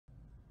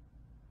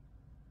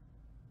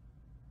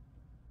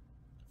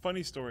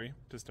funny story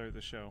to start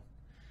the show.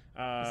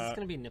 Is this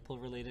going to be nipple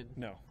related?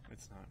 No,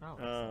 it's not.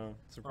 Oh,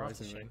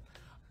 surprisingly.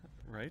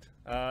 Right?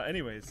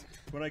 Anyways,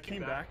 when I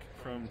came back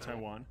from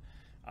Taiwan,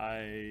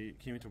 I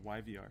came into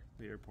YVR,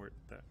 the airport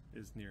that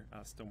is near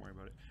us. Don't worry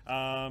about it.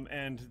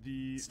 And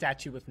the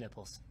statue with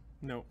nipples.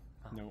 No,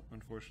 no,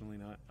 unfortunately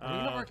not. Are you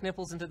going to work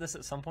nipples into this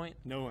at some point?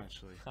 No,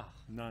 actually.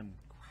 None.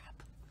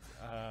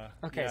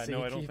 Okay, yeah, so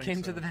no, you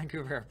came to the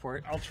Vancouver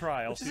airport. I'll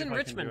try. Which is in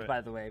Richmond,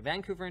 by the way.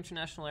 Vancouver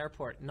International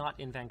Airport, not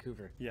in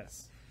Vancouver.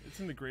 Yes. It's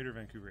in the Greater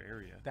Vancouver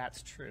area.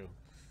 That's true.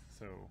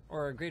 So.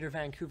 Or Greater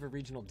Vancouver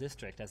Regional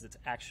District, as it's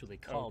actually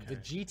called. Okay.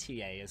 The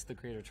GTA is the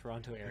Greater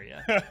Toronto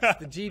Area. It's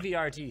the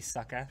GVRD,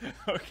 sucker.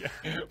 Okay,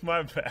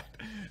 my bad.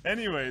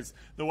 Anyways,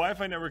 the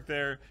Wi-Fi network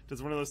there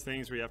does one of those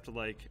things where you have to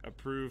like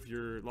approve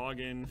your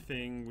login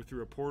thing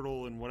through a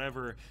portal and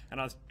whatever. And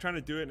I was trying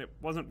to do it and it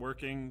wasn't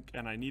working,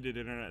 and I needed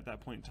internet at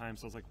that point in time.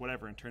 So I was like,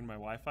 whatever, and turned my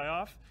Wi-Fi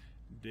off.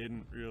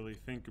 Didn't really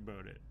think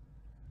about it.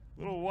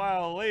 A little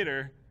while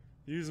later,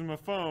 using my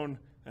phone.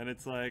 And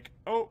it's like,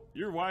 oh,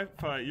 your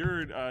Wi-Fi,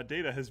 your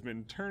data has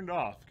been turned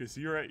off because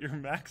you're at your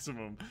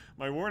maximum.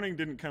 My warning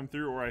didn't come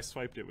through, or I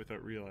swiped it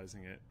without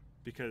realizing it,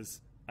 because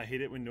I hate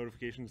it when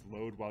notifications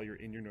load while you're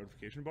in your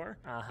notification bar.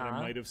 And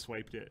I might have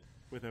swiped it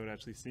without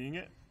actually seeing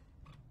it.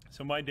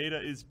 So my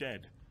data is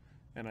dead,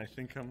 and I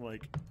think I'm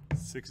like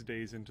 6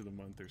 days into the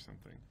month or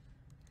something.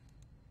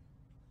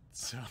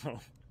 So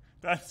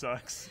that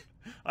sucks.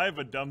 I have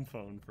a dumb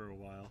phone for a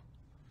while.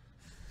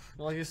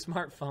 Well, your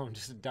smartphone,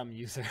 just a dumb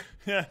user.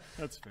 Yeah,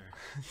 that's fair.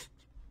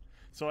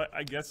 So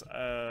I guess,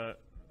 yeah,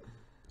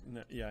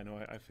 no,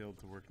 I failed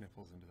to work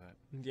nipples into that.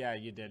 Yeah,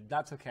 you did.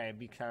 That's okay,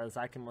 because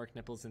I can work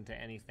nipples into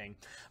anything.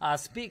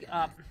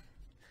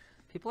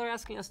 People are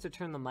asking us to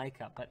turn the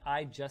mic up, but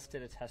I just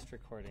did a test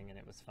recording and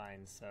it was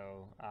fine.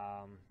 So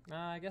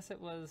I guess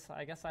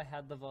I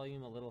had the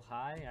volume a little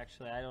high.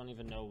 Actually, I don't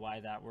even know why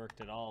that worked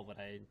at all.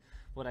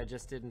 What I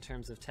just did in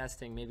terms of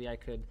testing, maybe I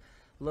could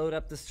load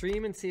up the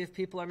stream and see if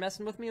people are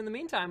messing with me in the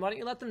meantime. Why don't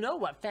you let them know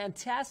what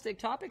fantastic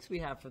topics we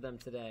have for them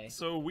today?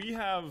 So we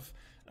have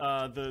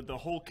the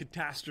whole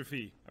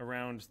catastrophe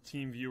around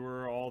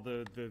TeamViewer, all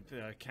the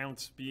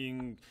accounts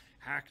being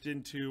hacked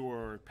into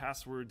or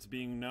passwords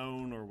being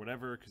known or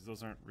whatever, because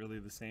those aren't really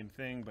the same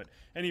thing. But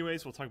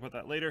anyways, we'll talk about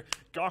that later.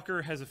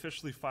 Gawker has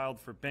officially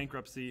filed for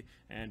bankruptcy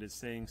and is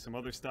saying some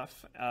other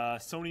stuff.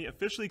 Sony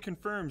officially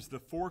confirms the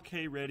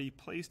 4K ready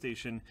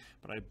PlayStation,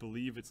 but I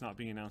believe it's not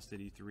being announced at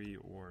E3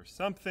 or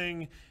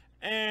something.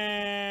 And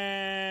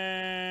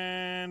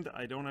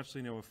I don't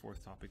actually know a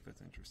fourth topic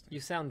that's interesting. You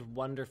sound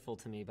wonderful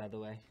to me, by the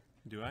way.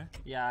 Do I?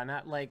 Yeah, I'm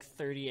at like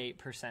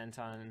 38%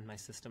 on my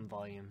system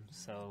volume,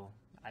 so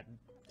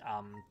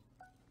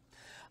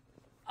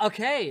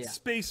okay.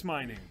 Space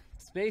mining.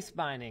 Space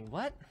mining.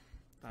 What?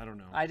 I don't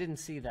know. I didn't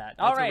see that.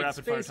 That's all right, a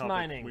space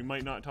mining. We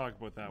might not talk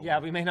about that Yeah,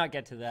 one. we may not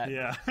get to that.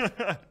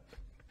 Yeah.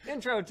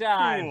 Intro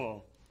time.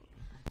 Cool.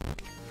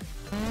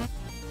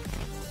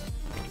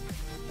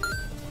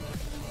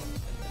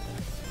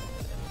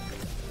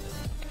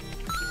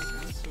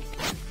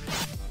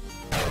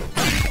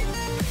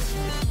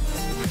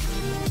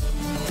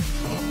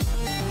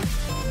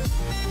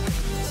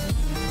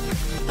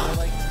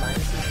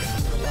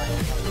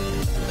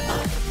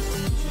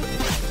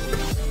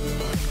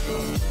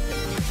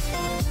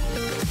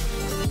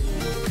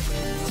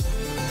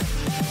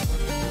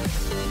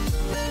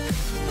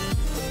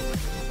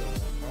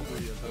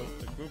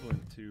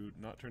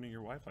 Not turning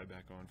your Wi-Fi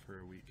back on for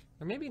a week.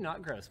 Or maybe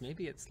not gross.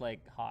 Maybe it's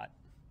like hot.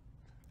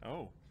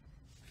 Oh.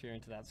 If you're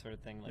into that sort of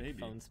thing, like maybe.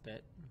 phone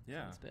spit.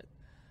 Yeah. Phone spit.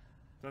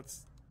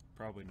 That's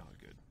probably not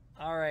good.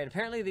 All right.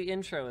 Apparently the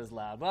intro is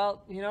loud.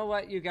 Well, you know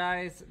what, you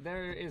guys?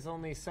 There is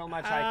only so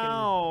much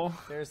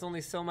There's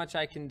only so much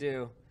I can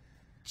do.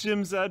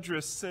 Jim's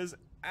address says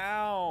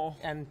ow.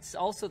 And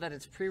also that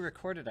it's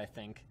pre-recorded, I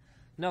think.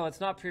 No, it's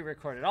not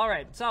pre-recorded. All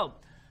right. So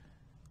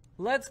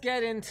let's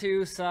get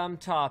into some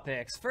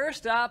topics.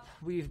 First up,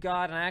 we've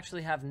got, and I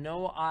actually have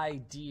no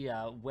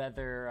idea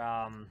whether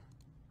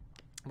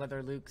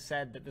Luke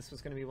said that this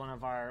was going to be one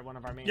of our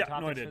main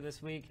topics for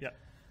this week. Yeah.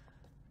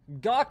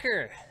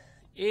 Gawker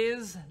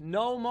is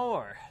no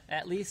more,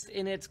 at least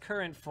in its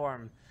current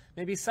form.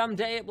 Maybe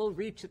someday it will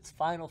reach its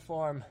final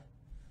form,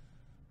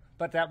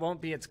 but that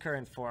won't be its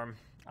current form.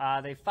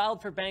 They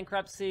filed for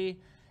bankruptcy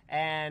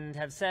and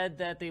have said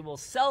that they will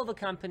sell the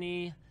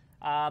company.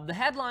 The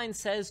headline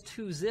says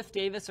to Ziff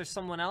Davis or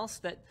someone else.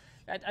 That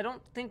I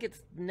don't think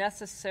it's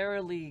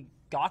necessarily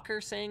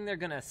Gawker saying they're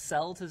going to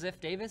sell to Ziff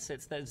Davis.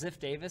 It's that Ziff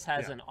Davis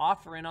has an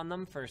offer in on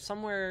them for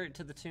somewhere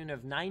to the tune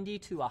of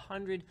 $90 to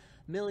 $100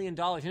 million.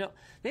 You know,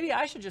 maybe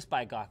I should just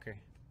buy Gawker.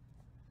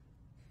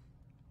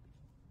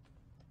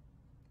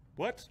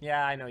 What?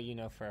 Yeah, I know you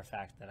know for a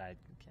fact that I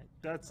can't.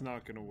 That's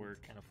not going to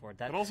work. Can't afford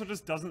that. It also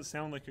just doesn't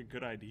sound like a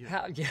good idea.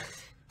 How, yeah.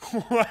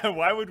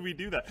 Why would we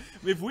do that?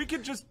 If we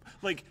could just,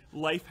 like,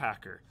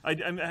 Lifehacker.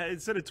 I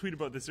said a tweet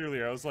about this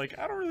earlier. I was like,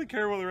 I don't really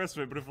care about the rest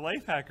of it, but if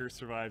Lifehacker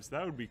survives,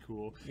 that would be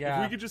cool. Yeah.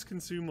 If we could just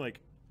consume,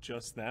 like,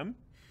 just them,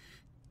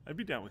 I'd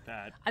be down with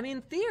that. I mean,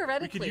 We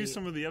theoretically, could use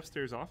some of the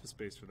upstairs office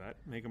space for that.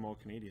 Make them all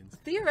Canadians.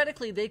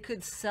 theoretically, they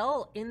could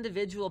sell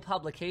individual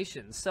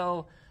publications.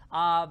 So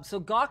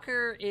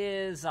Gawker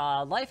is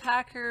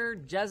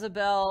Lifehacker,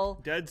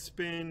 Jezebel,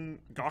 Deadspin,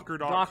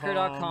 Gawker.com,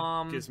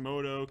 Gawker.com.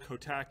 Gizmodo,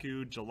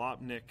 Kotaku,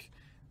 Jalopnik,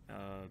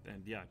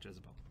 and yeah,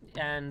 Jezebel.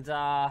 and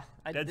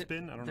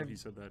Deadspin? I don't know if you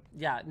said that.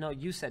 Yeah, no,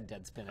 you said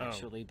Deadspin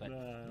actually, but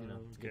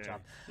good okay.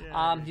 job.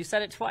 Yeah. You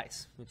said it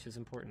twice, which is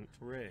important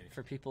Hooray.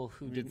 for people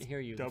who didn't hear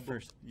you the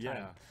first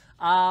Yeah.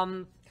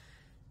 time.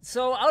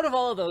 So out of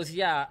all of those,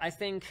 yeah, I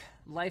think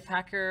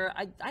Lifehacker,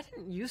 I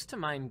didn't used to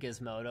mind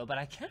Gizmodo, but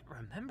I can't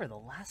remember the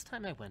last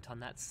time I went on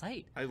that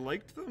site. I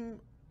liked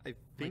them, I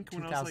think,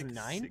 Like when I was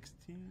 2009? like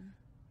 16.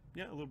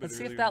 Yeah, a little bit Let's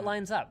see earlier if that than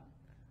lines up.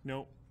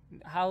 No,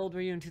 How old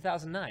were you in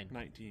 2009?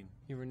 19.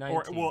 You were 19.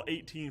 Or, well,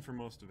 18 for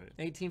most of it.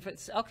 18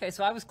 foot. Okay,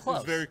 so I was It close.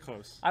 was very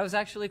close. I was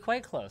actually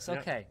quite close. Yep.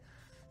 Okay.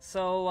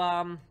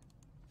 So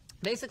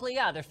basically,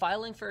 yeah, they're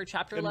filing for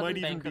Chapter It 11 might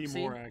even bankruptcy.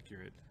 be more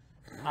accurate.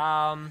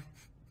 Um,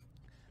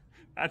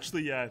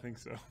 Actually, yeah, I think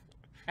so.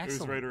 It was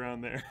Excellent. right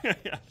around there.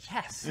 Yeah.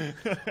 Yes.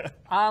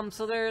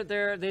 So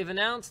they've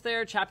announced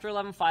their Chapter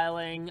 11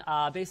 filing.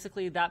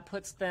 Basically, that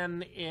puts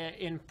them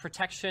in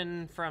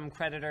protection from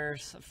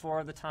creditors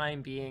for the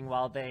time being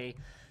while they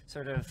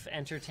sort of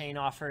entertain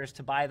offers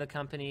to buy the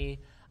company.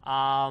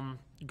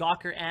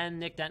 Gawker and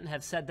Nick Denton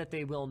have said that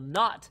they will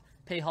not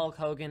pay Hulk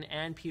Hogan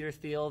and Peter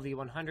Thiel the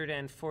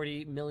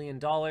 $140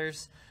 million.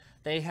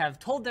 They have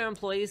told their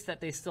employees that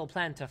they still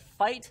plan to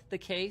fight the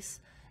case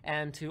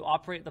and to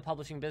operate the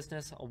publishing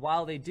business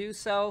while they do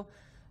so.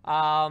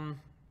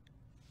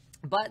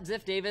 But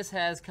Ziff Davis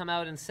has come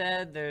out and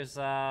said there's,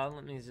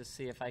 let me just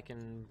see if I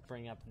can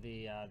bring up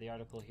the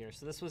article here.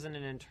 So this was in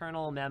an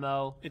internal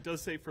memo. It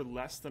does say for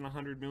less than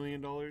 $100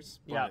 million, but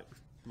Yeah.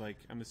 like,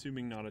 I'm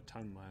assuming not a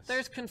ton less.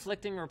 There's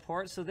conflicting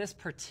reports. So this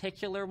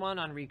particular one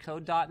on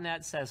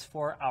recode.net says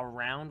for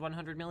around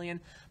 100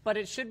 million, but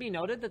it should be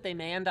noted that they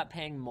may end up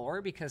paying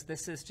more because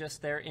this is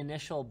just their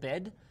initial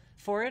bid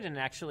for it and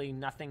actually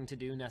nothing to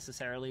do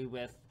necessarily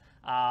with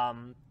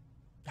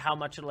how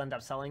much it'll end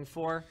up selling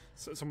for.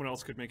 So someone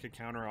else could make a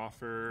counter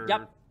offer.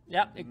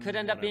 Yep. It could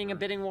end up being a whatever.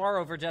 bidding war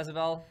over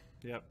Jezebel,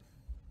 Yep.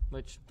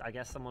 which I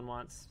guess someone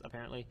wants,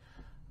 apparently.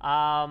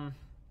 I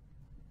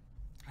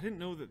didn't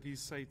know that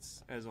these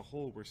sites as a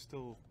whole were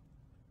still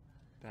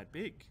that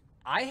big.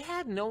 I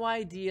had no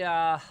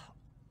idea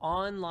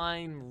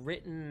online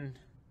written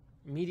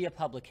media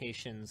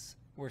publications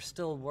were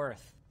still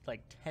worth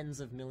like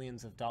tens of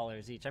millions of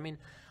dollars each. I mean,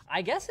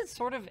 I guess it's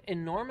sort of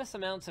enormous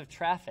amounts of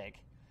traffic.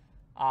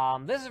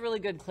 This is a really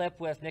good clip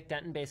with Nick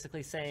Denton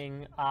basically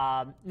saying,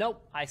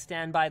 nope, I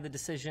stand by the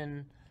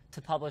decision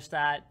to publish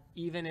that,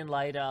 even in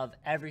light of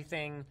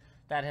everything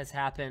that has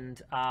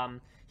happened.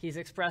 He's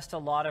expressed a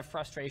lot of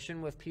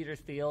frustration with Peter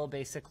Thiel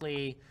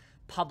basically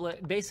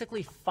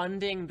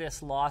funding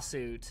this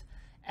lawsuit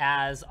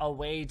as a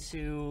way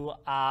to,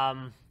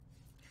 I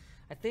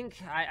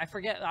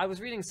forget, I was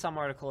reading some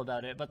article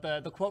about it, but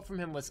the quote from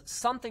him was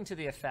something to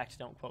the effect,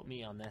 don't quote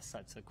me on this,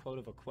 that's a quote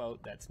of a quote,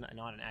 that's not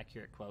an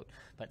accurate quote,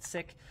 but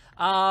sick.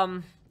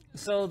 So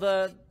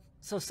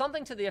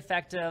something to the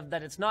effect of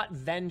that it's not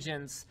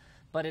vengeance,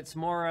 but it's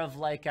more of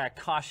like a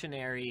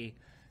cautionary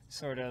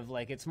sort of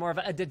like, it's more of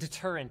a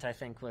deterrent, I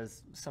think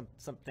was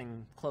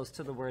something close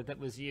to the word that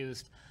was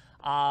used,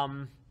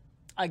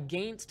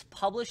 against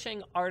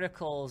publishing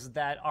articles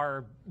that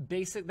are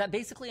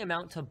basically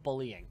amount to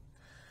bullying.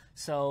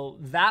 So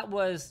that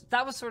was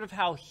sort of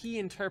how he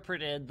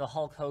interpreted the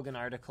Hulk Hogan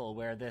article,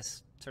 where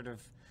this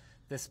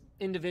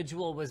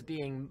individual was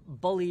being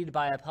bullied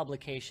by a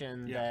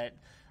publication that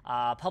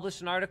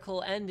published an article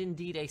and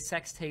indeed a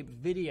sex tape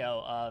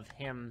video of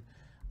him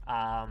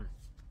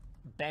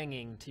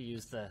banging, to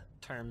use the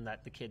term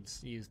that the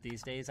kids use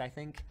these days, I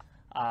think,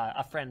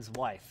 a friend's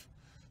wife.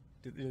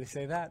 Did they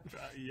say that?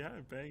 Yeah,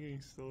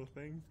 banging's still a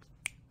thing.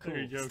 Cool.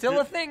 There you go. Still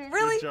a thing?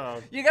 Really? Good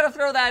job. You got to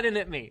throw that in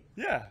at me.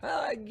 Yeah. Well,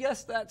 I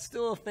guess that's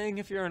still a thing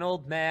if you're an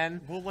old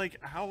man. Well,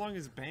 like, how long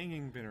has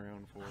banging been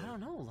around for? I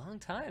don't know, a long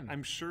time.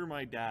 I'm sure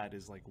my dad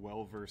is, like,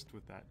 well-versed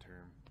with that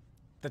term.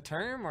 The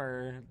term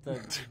or the...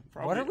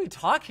 Probably- What are we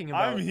talking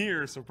about? I'm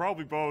here, so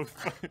probably both.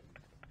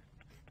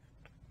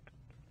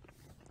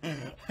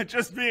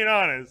 Just being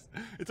honest.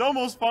 It's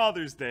almost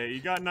Father's Day.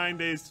 You got 9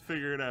 days to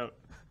figure it out.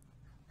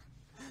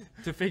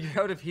 To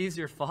figure out if he's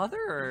your father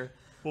or...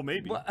 Well,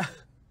 maybe. What?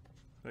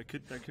 That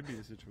could be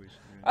the situation.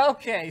 Yeah.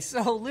 Okay,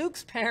 so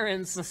Luke's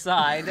parents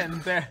aside,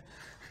 and they're...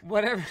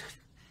 Whatever...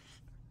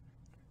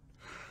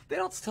 They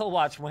don't still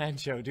watch WAN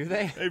Show, do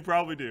they? They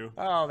probably do.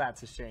 Oh,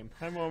 that's a shame.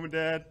 Hi, Mom and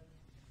Dad.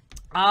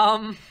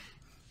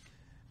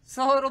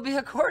 So it'll be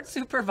a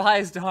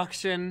court-supervised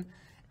auction,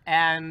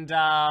 and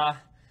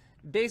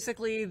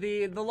basically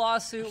the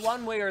lawsuit,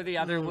 one way or the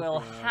other,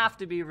 will have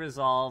to be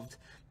resolved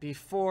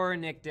before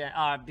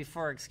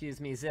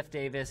Ziff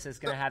Davis is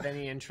going to have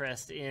any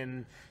interest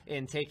in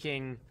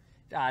taking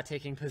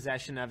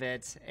possession of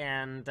it.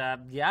 And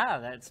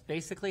that's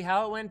basically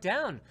how it went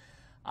down.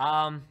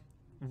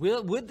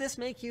 Would this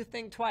make you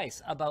think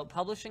twice about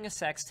publishing a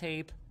sex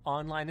tape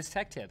online as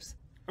tech tips.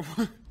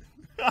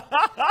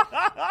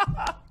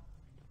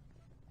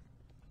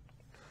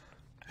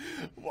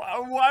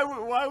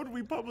 Why would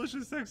we publish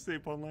a sex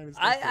tape online? As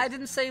I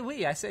didn't say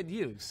we. I said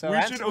you. So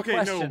we should. the Okay,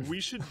 question. no, we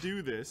should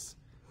do this,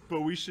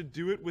 but we should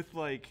do it with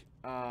like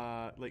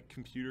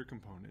computer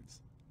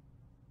components.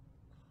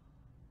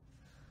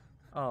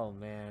 Oh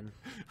man.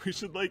 We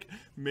should like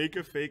make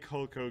a fake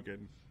Hulk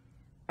Hogan.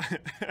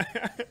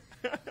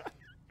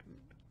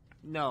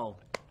 No.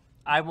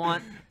 I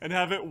want and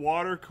have it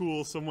water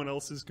cool someone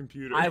else's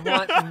computer. I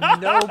want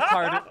no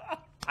part of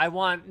I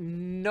want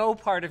no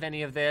part of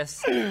any of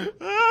this.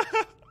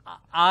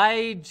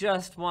 I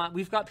just want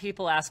we've got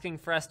people asking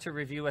for us to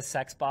review a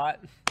sex bot.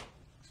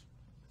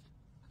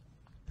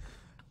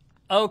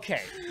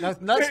 Okay. Now,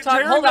 let's talk.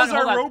 Taryn Hold on, does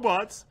hold our on.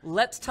 robots.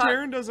 Let's talk.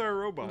 Taryn does our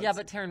robots. Yeah,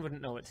 but Taryn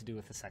wouldn't know what to do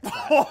with a sex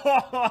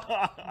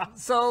bot.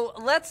 So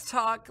let's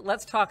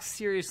talk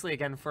seriously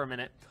again for a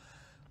minute.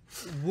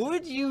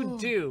 Would you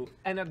do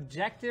an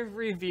objective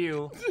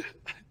review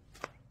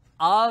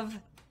of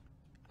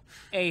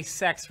a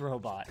sex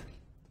robot?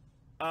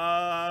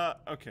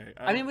 Okay.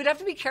 I mean, we'd have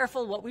to be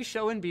careful what we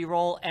show in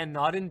B-roll and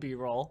not in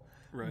B-roll.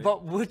 Right.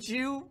 But would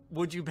you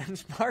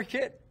benchmark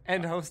it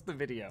and host the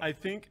video? I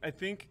think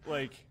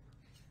like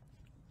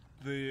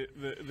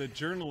the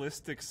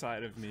journalistic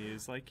side of me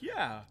is like,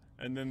 yeah,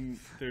 and then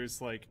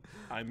there's like,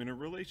 I'm in a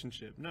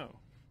relationship. No.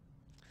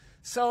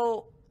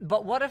 So,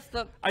 but what if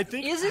I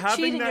think is it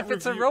having cheating that if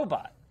it's a review-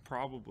 robot?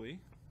 Probably.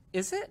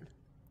 Is it?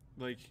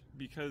 Like,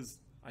 because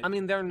I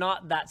mean, they're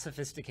not that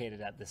sophisticated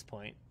at this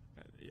point.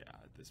 yeah,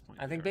 at this point.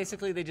 I think they are.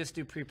 basically they just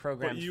do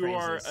pre-programmed But you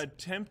are phrases.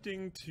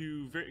 attempting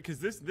to, because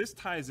this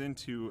ties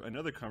into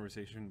another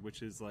conversation,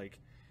 which is like,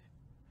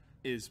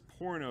 is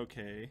porn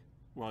okay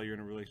while you're in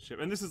a relationship?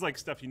 And this is like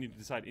stuff you need to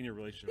decide in your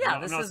relationship. Yeah,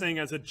 I'm not saying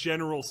as a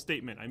general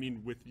statement. I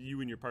mean, with you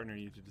and your partner,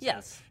 you need to decide.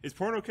 Yes. Is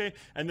porn okay?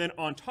 And then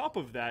on top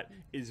of that,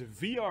 is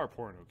VR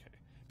porn okay?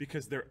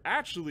 Because they're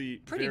actually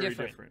Pretty very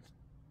different.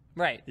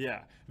 Right.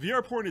 Yeah.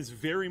 VR porn is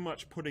very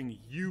much putting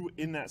you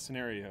in that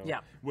scenario Yeah.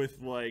 with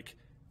like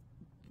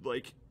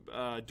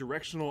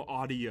directional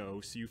audio,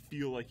 so you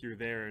feel like you're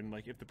there, and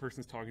like if the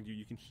person's talking to you,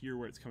 you can hear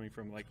where it's coming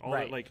from, like all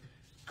Right. that like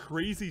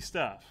crazy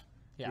stuff,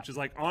 Yeah. which is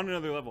like on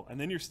another level. And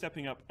then you're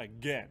stepping up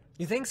again.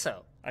 You think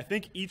so? I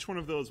think each one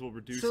of those will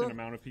reduce So an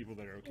amount of people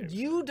that are okay with it.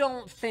 You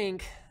don't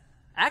think?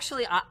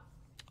 Actually,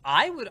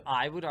 I would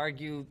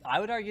argue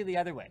the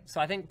other way.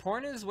 So I think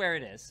porn is where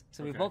it is.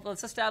 So we Okay. both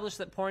let's establish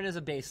that porn is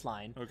a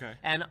baseline. Okay.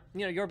 And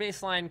your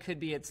baseline could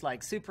be it's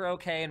like super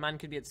okay, and mine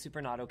could be it's super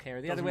not okay,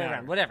 or the other Doesn't way matter.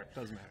 around. Whatever.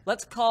 Doesn't matter.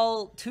 Let's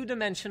call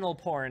two-dimensional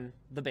porn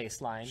the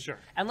baseline. Sure.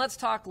 And let's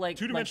talk like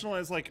Two-dimensional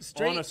as like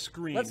straight, on a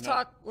screen. Let's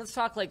not-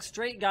 talk like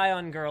straight guy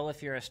on girl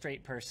if you're a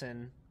straight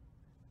person,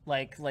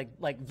 like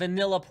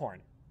vanilla porn,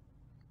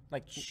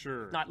 like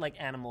Sure. not like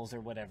animals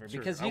or whatever.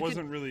 Sure. Because I you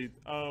wasn't really.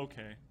 Oh,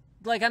 okay.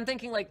 like I'm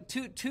thinking like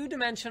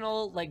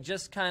two-dimensional, like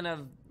just kind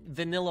of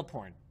vanilla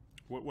porn.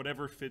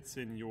 Whatever fits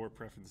in your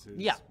preferences.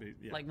 Yeah.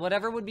 Yeah. Like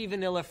whatever would be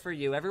vanilla for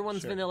you.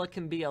 Everyone's Sure. vanilla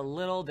can be a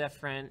little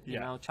different, you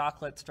Yeah. know,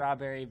 chocolate,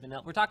 strawberry,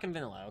 vanilla. We're talking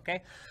vanilla,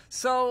 okay?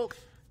 So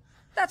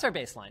that's our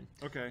baseline.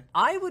 Okay.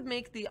 I would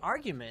make the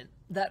argument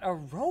that a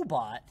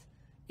robot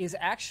is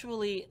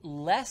actually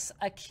less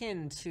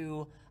akin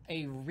to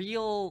a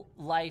real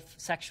life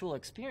sexual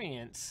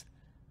experience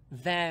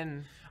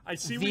than I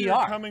see VR. where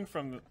you're coming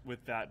from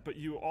with that, but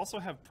you also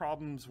have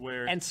problems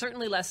where and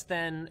certainly less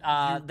than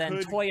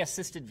could-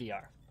 toy-assisted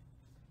VR.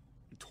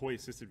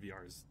 toy-assisted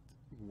VR is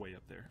way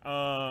up there.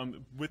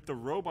 With the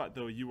robot,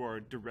 though, you are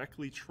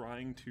directly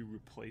trying to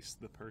replace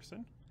the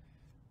person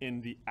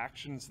in the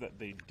actions that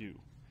they do.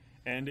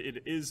 And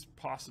it is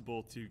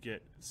possible to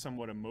get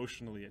somewhat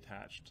emotionally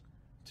attached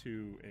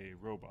to a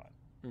robot.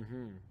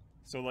 Mm-hmm.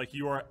 So, like,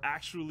 you are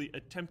actually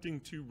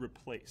attempting to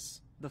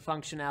replace. The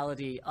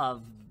functionality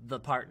of the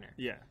partner.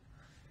 Yeah.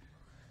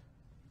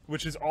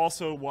 Which is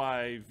also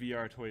why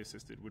VR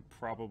toy-assisted would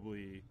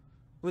probably...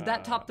 Would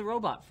that top the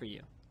robot for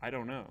you? I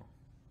don't know.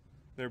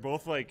 They're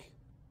both like...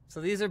 So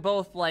these are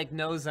both like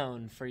no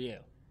zone for you.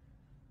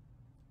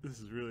 This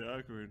is really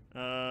awkward.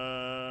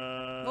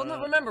 Well,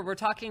 no, remember, we're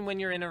talking when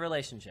you're in a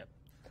relationship.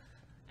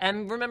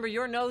 And remember,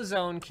 your no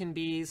zone can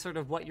be sort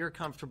of what you're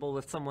comfortable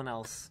with someone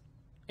else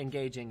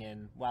engaging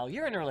in while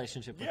you're in a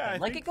relationship with Yeah, them. I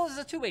Like think- it goes as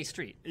a two-way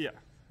street. Yeah,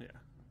 yeah.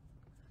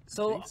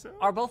 So, think so?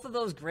 are both of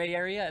those gray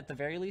area at the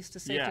very least,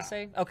 is safe Yeah. to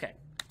say? Okay.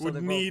 So Would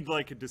they're both- need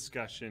like a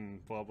discussion,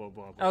 blah, blah,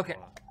 blah, blah, Okay.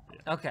 blah.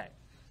 Yeah. Okay.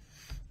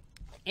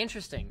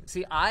 Interesting.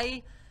 See,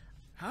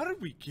 How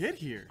did we get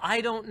here? I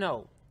don't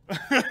know.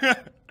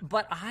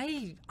 But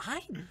I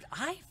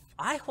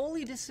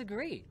wholly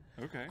disagree.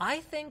 Okay. I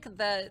think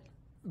that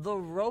the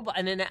robot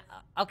and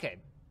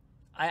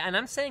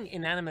I'm saying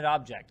inanimate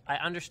object. I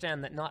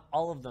understand that not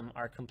all of them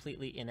are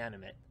completely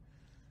inanimate.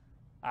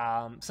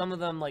 Some of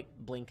them like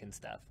blink and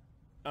stuff.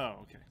 Oh,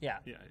 okay. Yeah.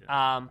 Yeah,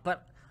 yeah.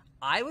 But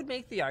I would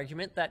make the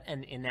argument that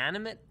an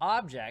inanimate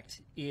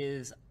object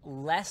is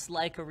less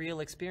like a real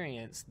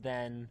experience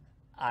than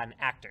an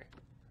actor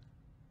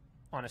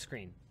on a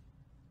screen.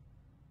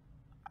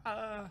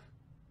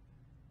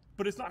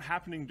 but it's not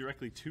happening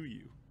directly to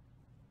you.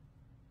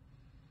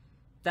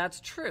 That's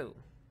true.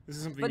 This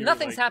is something But you're,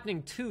 nothing's like,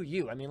 happening to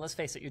you. I mean, let's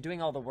face it, you're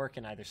doing all the work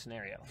in either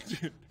scenario.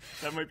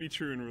 That might be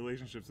true in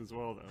relationships as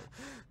well, though.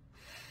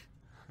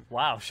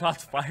 Wow,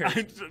 shots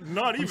fired.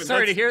 Not even. I'm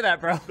sorry to hear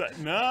that, bro.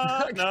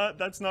 No,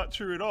 that's not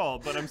true at all.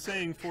 But I'm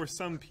saying for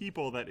some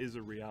people that is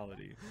a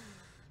reality.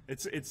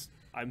 It's.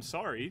 I'm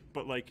sorry,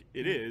 but like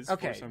it is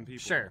for some people.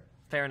 Sure,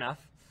 fair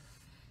enough.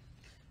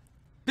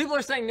 People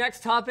are saying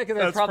next topic, and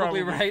they're That's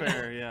probably right.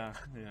 Fair. Yeah.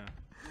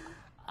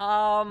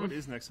 What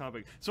is next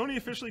topic? Sony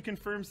officially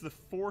confirms the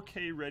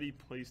 4K ready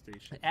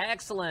PlayStation.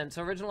 Excellent.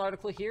 So original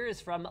article here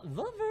is from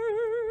The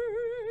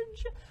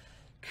Verge.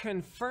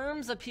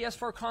 Confirms a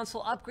PS4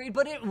 console upgrade,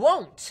 but it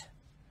won't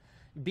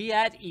be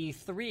at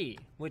E3,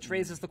 which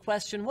raises the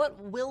question, what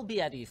will be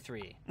at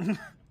E3?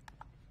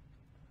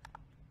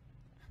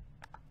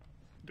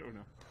 Don't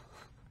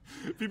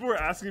know. People were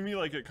asking me,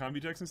 like, at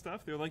Computex and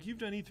stuff. They're like, you've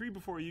done E3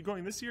 before. Are you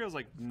going this year? I was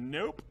like,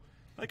 nope.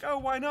 Like, oh,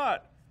 why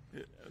not?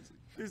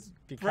 There's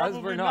Because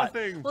probably we're not.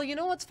 nothing. Well, you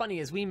know what's funny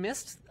is we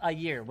missed a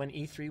year when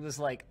E3 was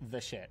like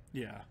the shit.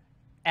 Yeah.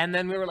 And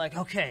then we were like,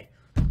 okay,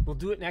 we'll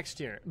do it next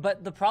year.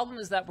 But the problem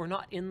is that we're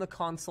not in the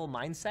console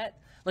mindset.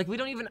 Like, we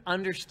don't even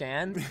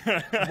understand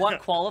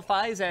what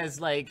qualifies as,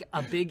 like,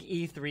 a big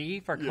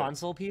E3 for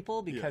console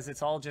people because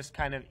it's all just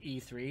kind of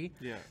E3.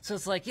 Yeah. So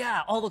it's like,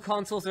 yeah, all the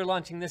consoles are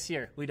launching this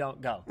year. We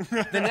don't go.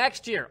 The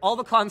next year, all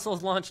the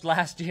consoles launched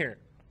last year.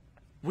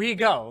 We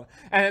go.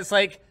 And it's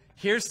like,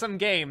 here's some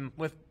games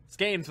with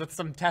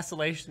some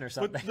tessellation or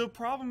something. But the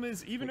problem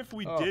is, even if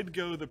we did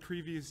go the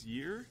previous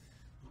year,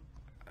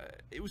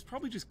 it was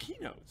probably just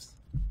keynotes.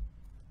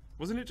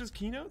 Wasn't it just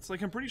keynotes?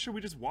 Like, I'm pretty sure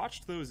we just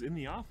watched those in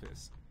the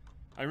office.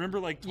 I remember,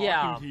 like,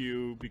 talking to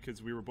you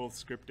because we were both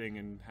scripting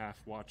and half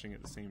watching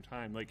at the same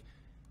time. Like,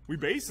 we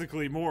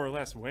basically more or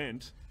less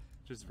went,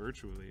 just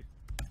virtually.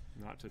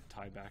 Not to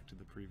tie back to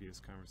the previous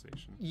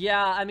conversation.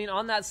 Yeah, I mean,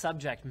 on that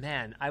subject,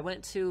 man, I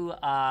went to,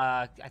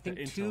 I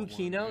think, 2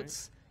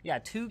 keynotes. Right? Yeah,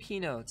 2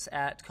 keynotes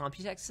at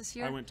Computex this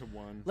year. I went to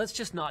 1. Let's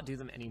just not do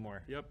them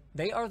anymore. Yep.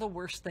 They are the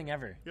worst thing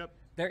ever. Yep.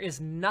 There is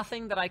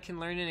nothing that I can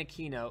learn in a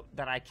keynote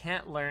that I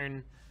can't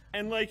learn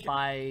and like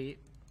by...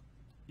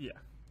 Yeah,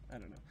 I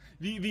don't know.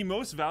 The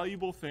most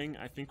valuable thing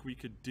I think we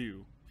could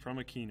do from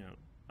a keynote,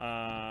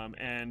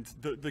 and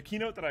the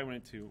keynote that I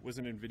went to was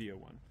an NVIDIA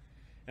one.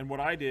 And what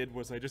I did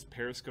was I just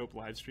Periscope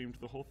live streamed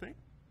the whole thing.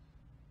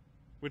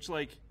 Which,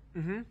 like,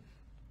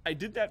 I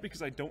did that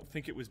because I don't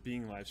think it was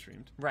being live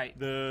streamed. Right.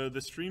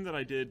 The stream that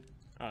I did,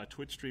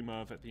 Twitch stream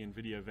of at the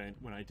NVIDIA event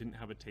when I didn't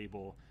have a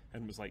table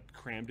and was, like,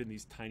 crammed in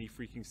these tiny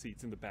freaking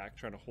seats in the back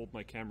trying to hold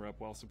my camera up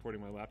while supporting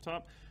my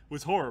laptop,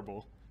 was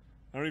horrible.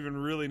 I don't even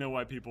really know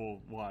why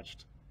people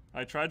watched.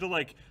 I tried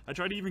to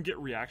even get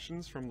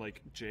reactions from, like,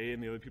 Jay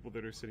and the other people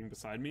that are sitting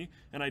beside me,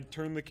 and I'd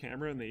turn the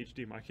camera and the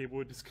HDMI cable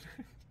would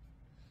disconnect.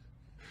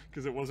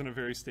 Because it wasn't a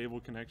very stable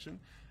connection.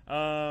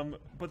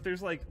 But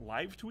there's, like,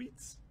 live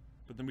tweets,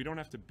 but then we don't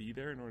have to be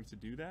there in order to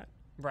do that.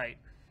 Right.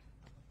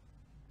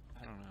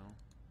 I don't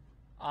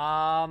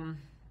know.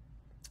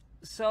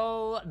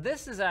 So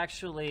this is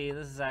actually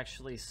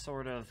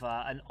sort of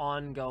an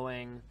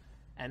ongoing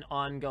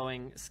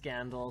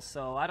scandal.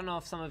 So I don't know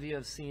if some of you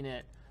have seen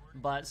it,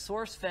 but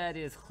SourceFed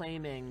is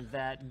claiming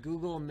that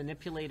Google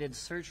manipulated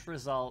search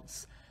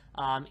results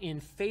in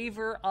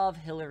favor of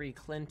Hillary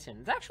Clinton.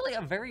 It's actually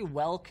a very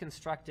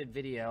well-constructed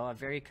video, a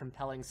very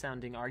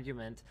compelling-sounding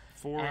argument.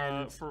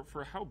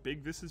 For how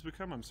big this has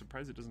become, I'm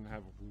surprised it doesn't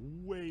have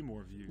way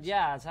more views.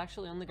 Yeah, it's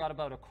actually only got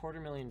about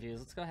 250,000 views.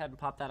 Let's go ahead and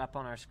pop that up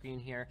on our screen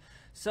here.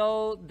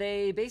 So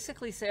they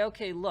basically say,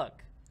 okay,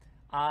 look,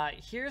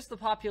 here's the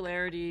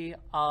popularity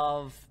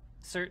of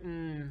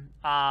certain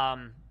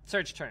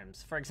search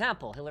terms. For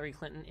example, Hillary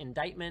Clinton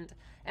indictment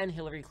and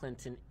Hillary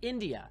Clinton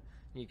India.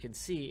 You can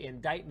see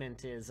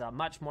indictment is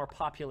much more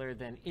popular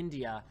than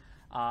India,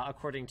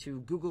 according to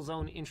Google's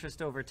own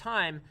interest over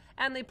time.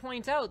 And they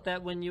point out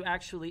that when you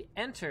actually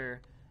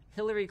enter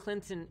Hillary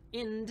Clinton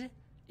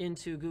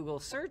into Google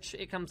search,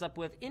 it comes up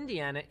with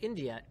Indiana,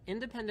 India,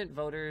 independent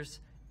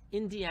voters,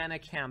 Indiana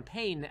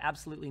campaign,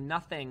 absolutely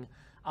nothing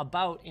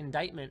about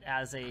indictment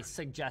as a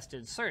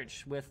suggested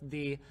search, with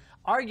the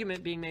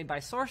argument being made by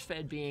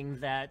SourceFed being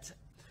that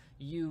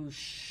you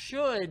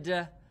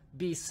should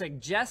be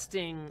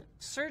suggesting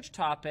search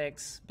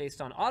topics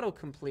based on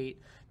autocomplete,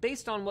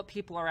 based on what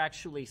people are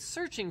actually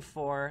searching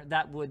for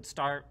that would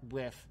start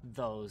with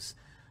those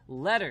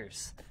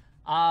letters.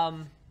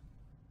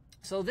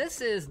 So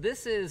this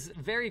is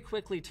very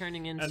quickly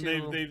turning into...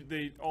 And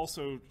they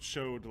also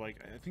showed,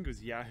 like, I think it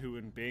was Yahoo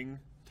and Bing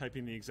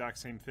typing the exact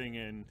same thing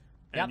in,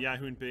 and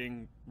Yahoo and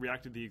Bing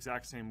reacted the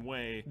exact same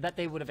way. That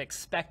they would have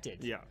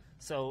expected. Yeah.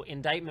 So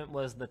indictment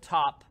was the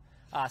top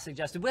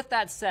suggested. With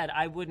that said,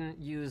 I wouldn't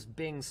use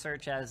Bing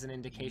search as an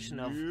indication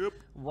of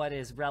what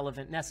is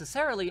relevant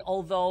necessarily,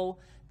 although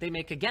they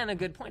make, again, a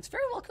good point. It's a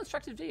very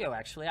well-constructed video,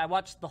 actually. I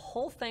watched the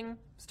whole thing,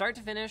 start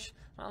to finish,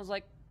 and I was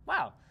like,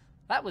 wow,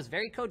 that was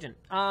very cogent.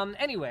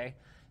 Anyway,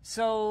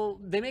 So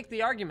they make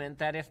the argument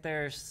that if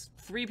there's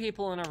 3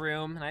 people in a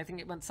room, and I think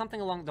it went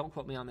something along, don't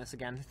quote me on this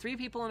again, 3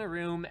 people in a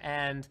room,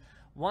 and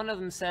one of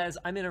them says,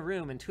 I'm in a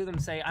room, and 2 of them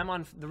say,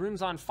 the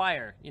room's on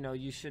fire. You know,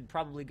 you should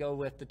probably go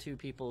with the 2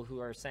 people who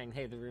are saying,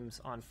 hey, the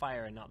room's on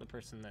fire, and not the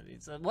person that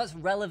is. What's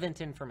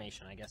relevant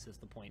information, I guess, is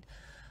the point.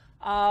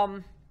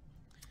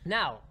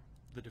 Now,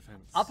 the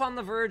defense. Up on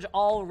The Verge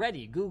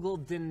already, Google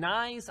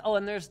denies. Oh,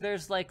 and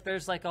there's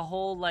like a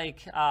whole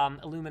like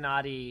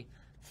Illuminati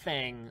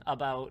thing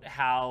about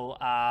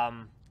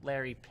how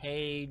Larry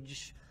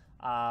Page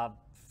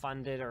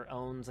funded or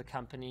owns a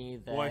company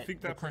that. Well, I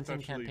think that the Clinton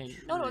part's actually campaign.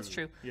 true. No, it's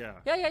true. Yeah.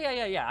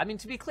 Yeah. I mean,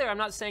 to be clear, I'm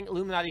not saying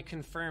Illuminati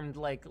confirmed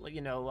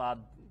Mr.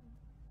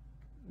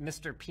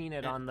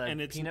 Peanut on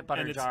the peanut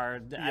butter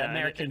jar,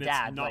 American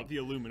Dad. It's not like, the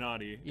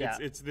Illuminati. Yeah.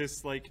 It's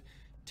this like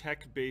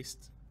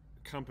tech-based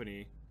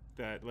company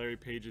that Larry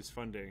Page is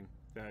funding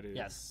that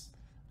is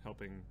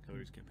helping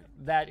Hillary's campaign.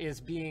 That is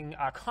being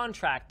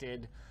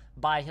contracted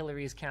by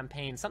Hillary's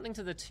campaign, something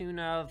to the tune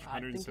of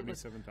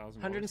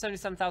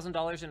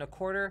 $177,000 in a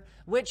quarter,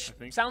 which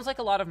sounds like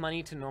a lot of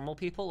money to normal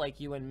people like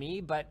you and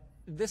me, but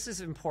this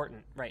is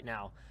important right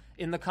now.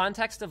 In the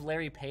context of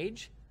Larry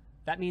Page,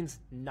 that means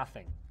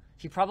nothing.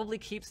 He probably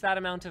keeps that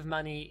amount of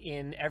money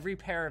in every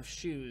pair of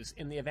shoes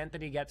in the event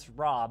that he gets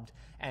robbed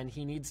and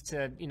he needs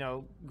to,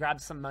 grab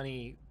some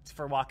money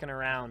for walking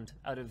around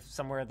out of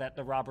somewhere that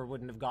the robber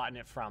wouldn't have gotten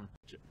it from.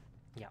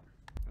 Yeah.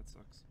 That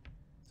sucks.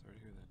 Sorry to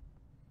hear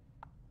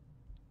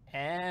that.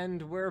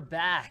 And we're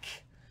back.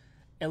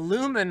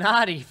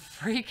 Illuminati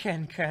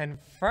freaking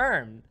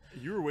confirmed.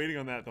 You were waiting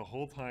on that the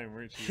whole time,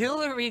 weren't you?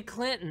 Hillary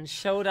Clinton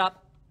showed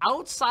up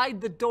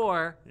outside the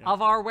door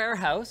of our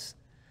warehouse.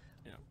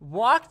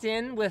 Walked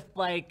in with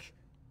like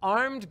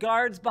armed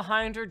guards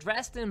behind her,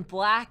 dressed in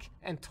black,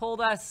 and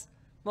told us,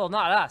 well,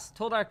 not us,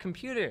 told our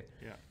computer,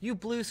 you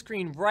blue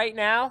screen right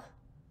now,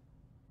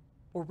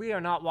 or we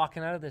are not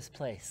walking out of this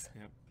place.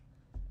 Yep.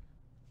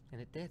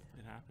 And it did.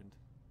 It happened.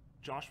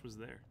 Josh was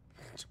there.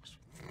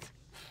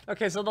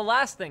 Okay, so the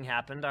last thing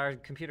happened, our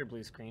computer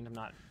blue screened. I'm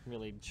not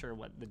really sure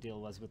what the deal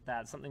was with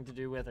that. Something to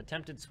do with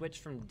attempted switch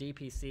from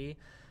DPC,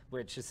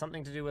 which is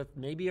something to do with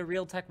maybe a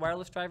Realtek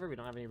wireless driver. We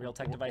don't have any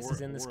Realtek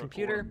devices in this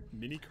computer. Or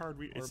mini card.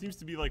 It seems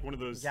to be like one of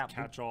those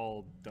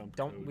catch-all dump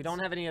codes. We don't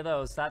have any of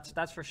those.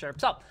 That's for sure.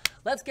 So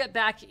let's get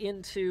back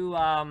into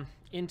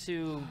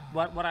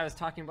what I was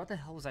talking about. What the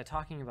hell was I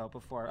talking about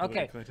before?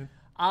 Okay.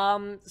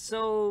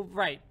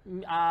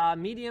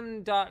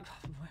 Medium.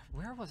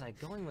 Where was I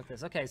going with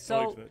this? Okay,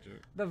 so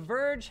The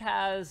Verge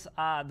has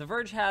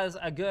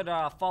a good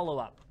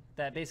follow-up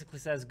that basically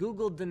says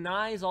Google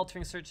denies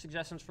altering search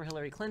suggestions for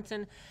Hillary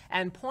Clinton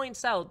and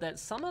points out that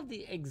some of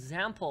the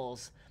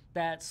examples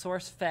that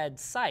SourceFed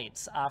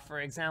cites,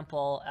 for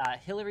example,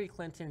 Hillary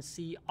Clinton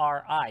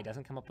CRI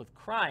doesn't come up with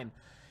crime,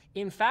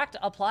 in fact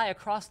apply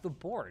across the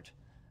board.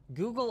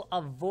 Google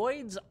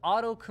avoids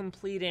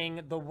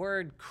auto-completing the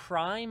word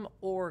crime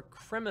or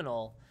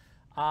criminal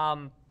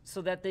so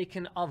that they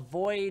can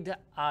avoid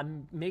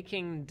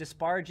making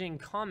disparaging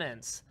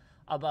comments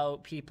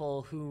about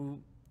people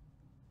who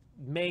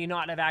may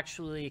not have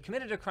actually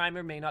committed a crime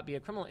or may not be a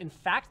criminal. In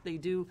fact, they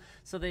do.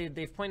 So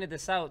they've pointed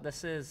this out.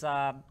 This is,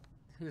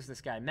 who's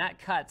this guy? Matt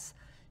Cutts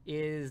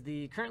is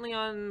currently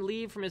on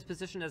leave from his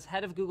position as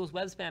head of Google's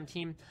web spam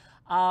team.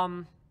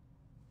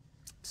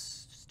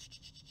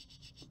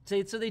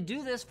 So they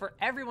do this for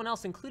everyone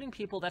else, including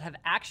people that have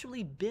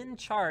actually been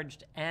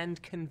charged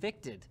and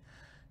convicted.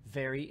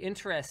 Very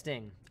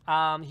interesting.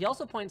 He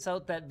also points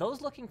out that those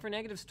looking for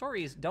negative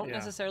stories don't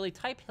necessarily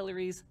type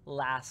Hillary's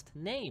last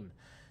name.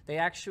 They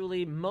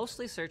actually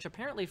mostly search,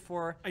 apparently,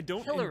 for Hillary. I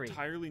don't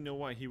entirely know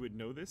why he would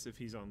know this if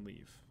he's on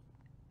leave.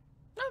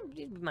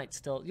 You might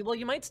still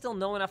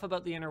know enough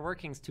about the inner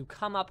workings to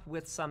come up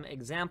with some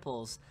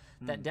examples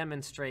that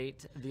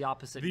demonstrate the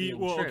opposite being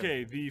true.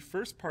 Okay, the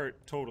first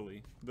part,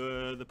 totally.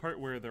 The part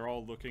where they're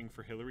all looking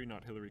for Hillary,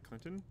 not Hillary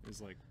Clinton,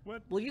 is like,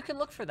 what? Well, you can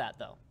look for that,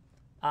 though.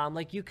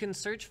 Like, you can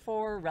search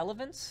for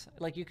relevance.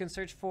 Like, you can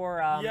search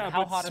for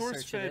how hot a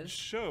search it is. SourceFed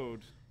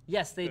showed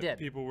yes, they did.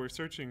 People were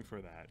searching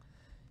for that.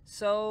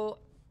 So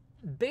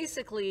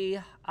basically,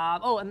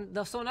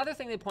 so another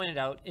thing they pointed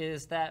out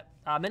is that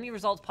many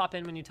results pop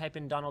in when you type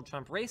in Donald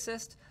Trump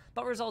racist,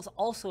 but results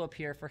also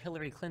appear for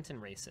Hillary Clinton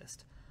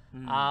racist.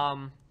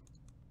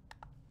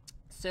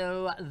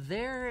 So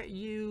there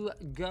you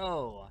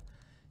go.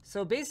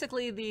 So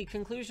basically, the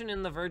conclusion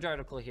in the Verge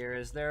article here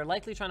is they're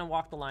likely trying to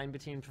walk the line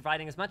between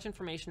providing as much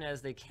information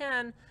as they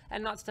can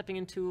and not stepping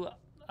into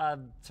a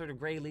sort of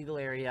gray legal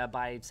area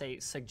by, say,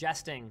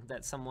 suggesting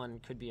that someone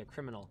could be a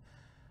criminal.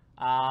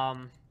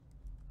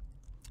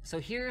 So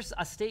here's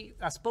a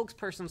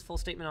spokesperson's full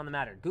statement on the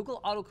matter. Google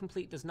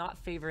autocomplete does not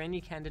favor any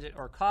candidate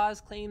or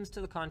cause. Claims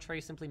to the contrary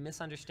simply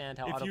misunderstand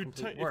how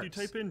autocomplete works. If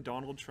you type in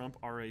Donald Trump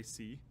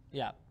RAC,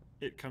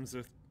 it comes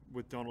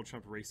with Donald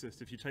Trump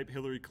racist. If you type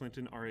Hillary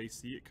Clinton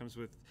RAC, it comes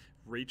with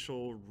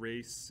Rachel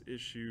race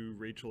issue,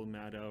 Rachel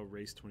Maddow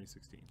race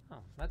 2016. Oh,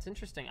 that's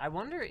interesting. I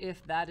wonder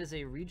if that is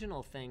a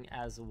regional thing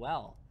as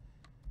well.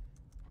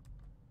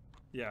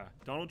 Yeah,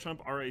 Donald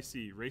Trump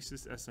RAC,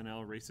 racist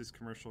SNL, racist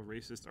commercial,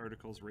 racist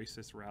articles,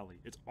 racist rally.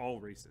 It's all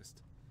racist.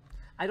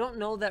 I don't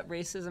know that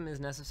racism is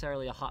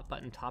necessarily a hot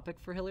button topic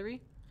for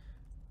Hillary.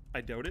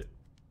 I doubt it.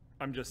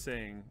 I'm just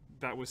saying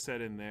that was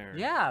said in there.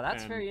 Yeah,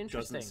 that's and very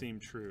interesting. Doesn't seem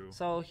true.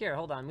 So here,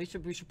 hold on. We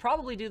should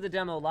probably do the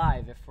demo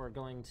live if we're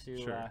going to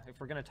Sure. if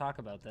we're going to talk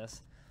about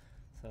this.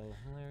 So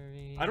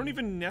Hillary. I don't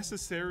even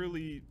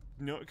necessarily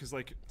know because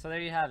like. So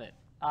there you have it.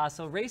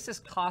 So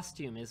racist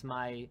costume is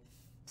my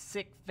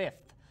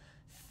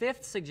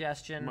fifth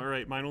suggestion. All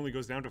right, mine only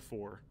goes down to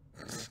 4.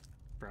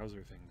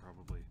 Browser thing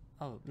probably.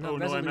 Oh no,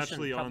 I'm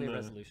actually probably on a the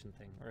resolution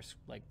thing or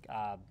like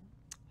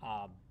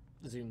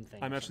Zoom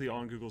thing. I'm or actually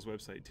something. on Google's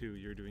website too.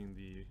 You're doing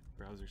the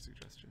browser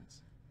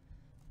suggestions.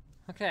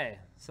 Okay,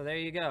 so there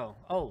you go.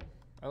 Oh,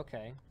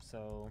 okay.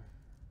 So,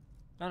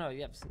 no,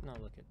 yep. No,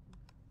 look at.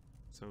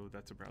 So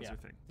that's a browser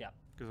thing. Yeah.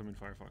 Because I'm in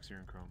Firefox, you're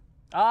in Chrome.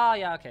 Ah,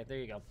 yeah. Okay, there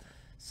you go.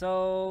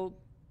 So,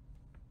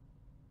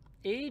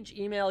 age,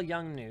 email,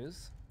 young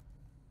news.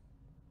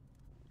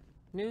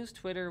 News,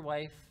 Twitter,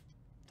 wife,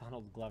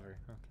 Donald Glover.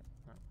 Okay.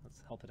 Well,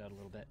 let's help it out a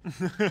little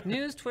bit.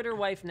 News, Twitter,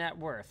 wife, net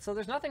worth. So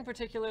there's nothing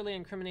particularly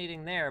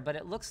incriminating there, but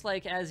it looks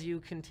like as you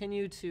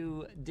continue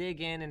to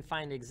dig in and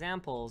find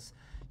examples,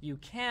 you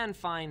can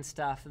find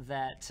stuff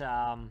that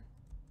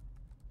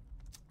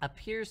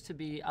appears to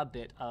be a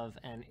bit of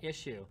an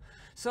issue.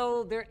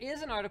 So there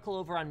is an article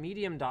over on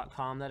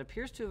medium.com that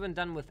appears to have been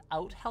done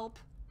without help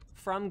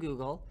from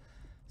Google.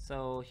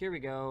 So here we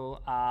go.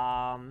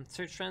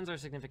 Search trends are a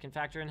significant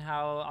factor in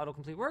how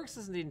autocomplete works.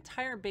 This is the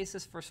entire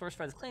basis for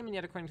SourceFed's claim, and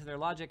yet according to their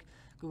logic,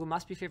 Google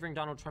must be favoring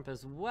Donald Trump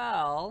as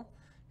well,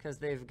 because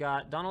they've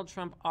got Donald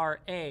Trump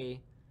RA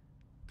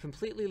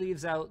completely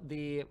leaves out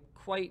the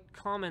quite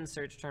common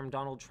search term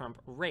Donald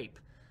Trump rape,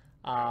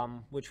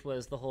 which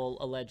was the whole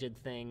alleged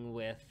thing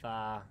with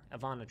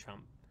Ivana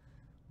Trump,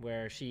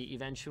 where she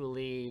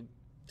eventually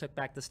took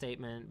back the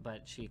statement,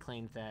 but she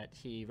claimed that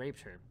he raped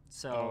her.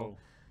 So.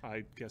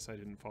 I guess I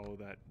didn't follow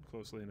that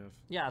closely enough.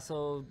 Yeah,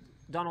 so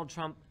Donald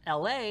Trump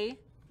LA.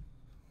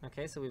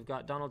 Okay, so we've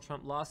got Donald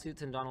Trump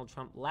lawsuits and Donald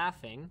Trump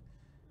laughing.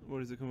 What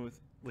does it come with?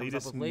 Comes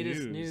up with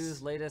latest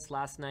news, latest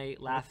last night,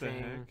 laughing.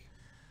 What the heck?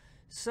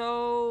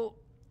 So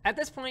at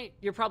this point,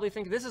 you're probably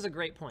thinking, this is a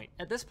great point.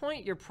 At this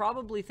point, you're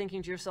probably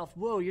thinking to yourself,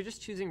 whoa, you're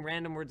just choosing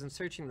random words and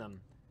searching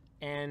them.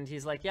 And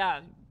he's like,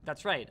 yeah,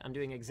 that's right. I'm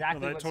doing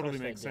exactly Well, what that totally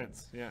SourceFed makes did.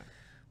 sense. Yeah.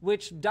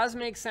 Which does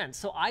make sense.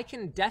 So I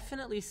can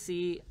definitely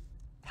see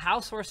how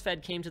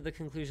SourceFed came to the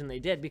conclusion they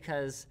did,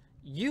 because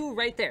you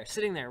right there,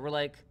 sitting there, were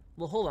like,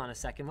 well, hold on a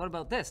second. What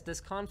about this?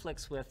 This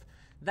conflicts with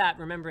that,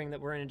 remembering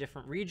that we're in a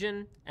different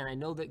region, and I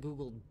know that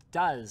Google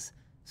does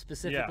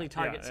specifically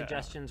target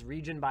suggestions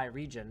region by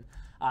region.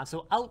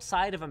 So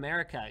outside of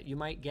America, you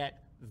might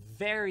get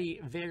very,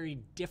 very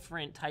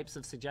different types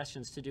of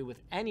suggestions to do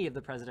with any of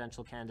the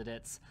presidential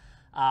candidates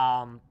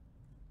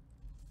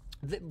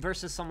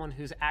versus someone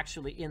who's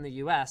actually in the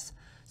US.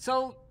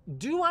 So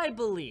do I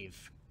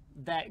believe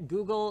that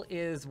Google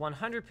is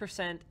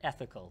 100%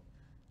 ethical?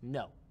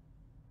 No.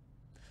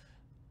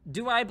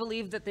 Do I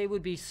believe that they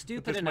would be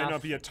stupid This enough might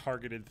not be a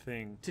targeted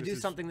thing to do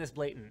something this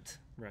blatant?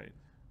 Right.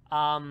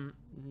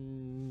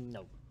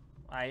 No.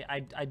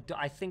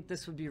 I think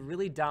this would be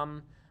really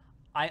dumb.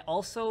 I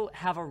also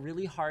have a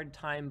really hard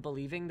time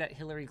believing that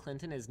Hillary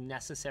Clinton is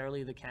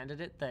necessarily the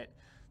candidate that,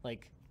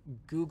 like,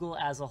 Google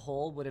as a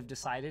whole would have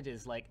decided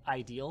is, like,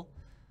 ideal.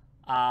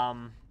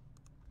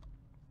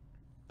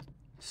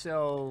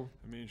 So,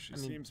 I mean, she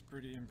seems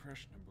pretty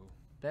impressionable.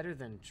 better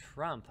than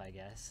Trump, I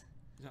guess.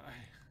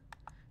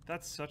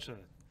 That's such a...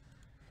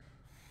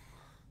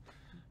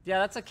 Yeah,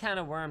 that's a can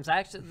of worms.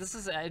 This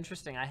is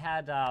interesting. I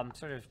had,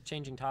 sort of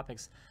changing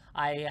topics,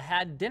 I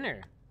had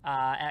dinner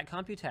at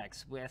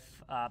Computex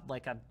with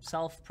like a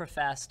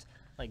self-professed,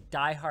 like,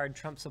 diehard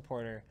Trump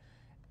supporter.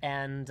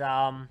 And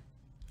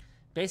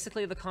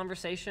basically the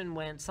conversation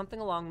went something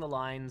along the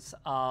lines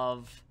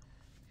of,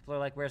 people are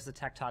like, where's the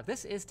tech talk?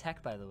 This is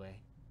tech, by the way.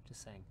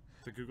 Just saying.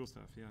 The Google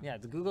stuff, yeah. Yeah,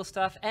 the Google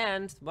stuff,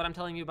 and what I'm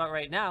telling you about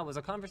right now was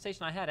a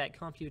conversation I had at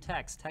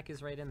Computex. Tech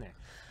is right in there.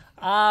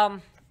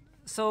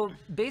 So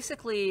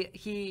basically,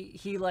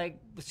 he like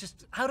was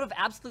just out of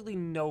absolutely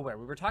nowhere.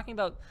 We were talking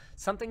about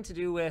something to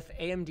do with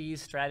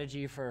AMD's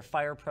strategy for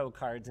Fire Pro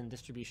cards and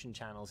distribution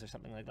channels or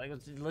something like that. It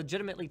was a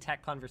legitimately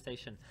tech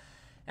conversation.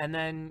 And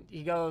then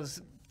he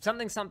goes,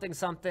 something, something,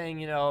 something,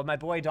 you know, my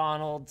boy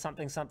Donald,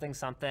 something, something,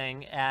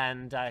 something,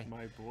 and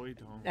My boy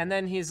Donald. and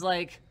then he's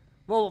like,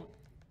 well,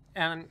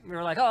 and we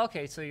were like, oh,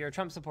 okay, so you're a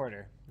Trump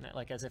supporter.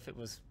 Like, as if it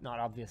was not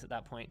obvious at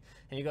that point.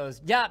 And he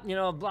goes, yeah, you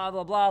know, blah,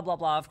 blah, blah, blah,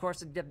 blah. Of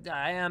course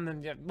I am.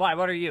 And why?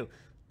 What are you?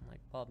 I'm like,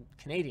 well,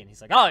 Canadian. He's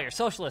like, oh, you're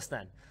socialist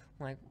then.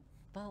 I'm like,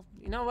 well,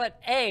 you know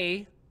what?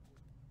 A,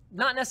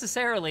 not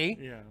necessarily,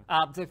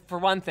 for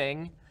one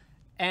thing.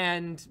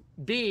 And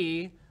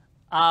B,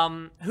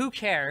 who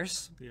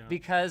cares? Yeah.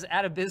 Because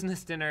at a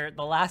business dinner,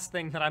 the last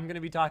thing that I'm going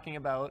to be talking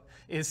about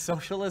is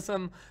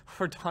socialism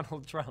or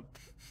Donald Trump.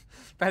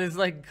 That is,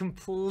 like,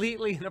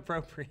 completely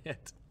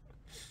inappropriate.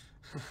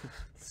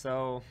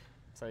 So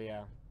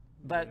yeah,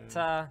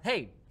 But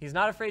hey, he's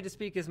not afraid to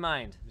speak his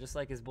mind, just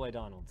like his boy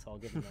Donald. So I'll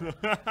give him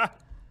that.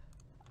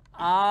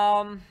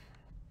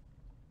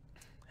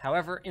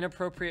 However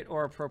inappropriate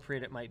or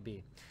appropriate it might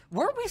be.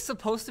 Weren't we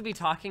supposed to be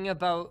talking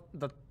about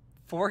the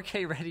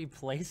 4K ready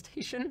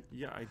PlayStation?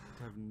 Yeah, I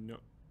have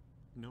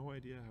no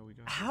idea how we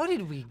got. How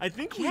did we? I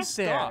think get we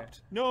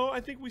stopped. No, I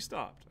think we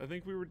stopped. I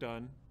think we were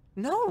done.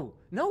 No,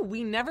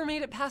 we never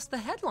made it past the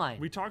headline.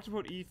 We talked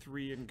about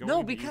E3 and going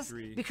no, to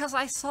E3. because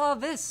I saw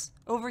this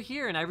over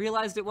here and I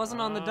realized it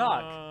wasn't on the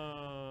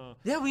dock.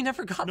 Yeah, we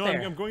never got there.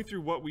 No, I'm going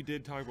through what we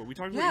did talk about. We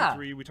talked about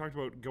E3. We talked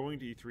about going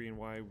to E3 and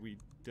why we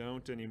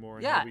don't anymore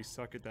and how we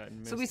suck at that.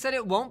 And so we said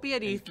it won't be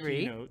at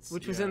E3,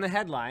 which was in the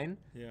headline.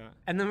 Yeah.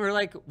 And then we're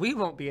like, we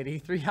won't be at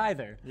E3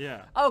 either.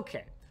 Yeah.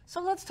 Okay. So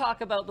let's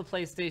talk about the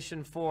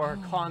PlayStation 4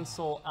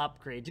 console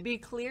upgrade. To be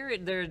clear,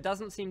 there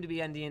doesn't seem to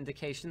be any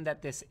indication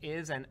that this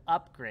is an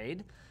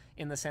upgrade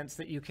in the sense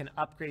that you can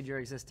upgrade your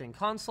existing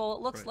console.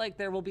 It looks like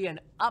there will be an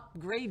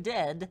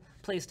upgraded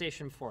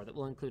PlayStation 4 that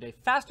will include a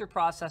faster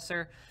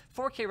processor,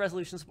 4K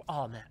resolution.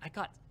 Oh man, I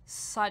got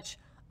such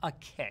a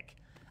kick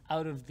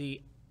out of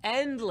the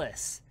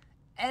endless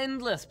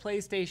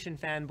PlayStation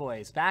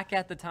fanboys back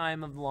at the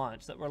time of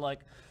launch that were like,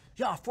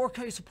 yeah,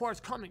 4K support's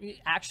coming.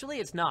 Actually,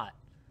 it's not.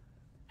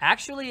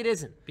 Actually, it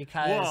isn't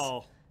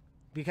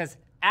because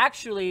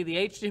actually the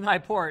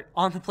HDMI port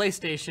on the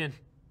PlayStation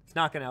is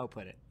not going to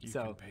output it. You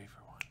can pay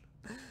for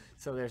one.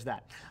 So there's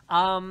that.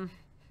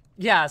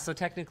 Yeah, so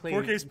technically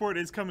 4K support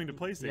is coming to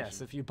PlayStation.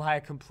 Yes, if you buy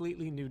a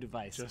completely new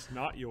device. Just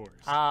not yours.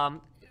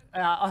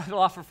 It'll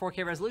offer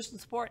 4K resolution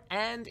support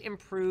and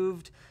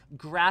improved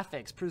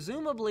graphics.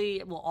 Presumably,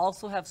 it will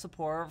also have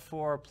support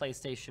for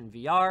PlayStation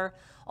VR,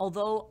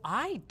 although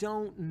I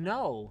don't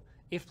know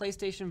if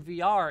PlayStation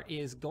VR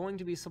is going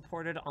to be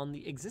supported on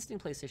the existing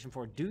PlayStation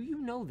 4. Do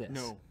you know this?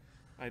 No,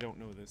 I don't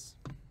know this.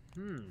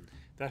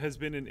 That has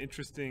been an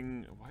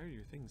interesting... Why are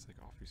your things like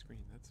off your screen?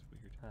 That's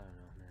weird. I don't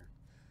know, man.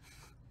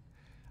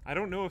 I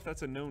don't know if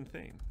that's a known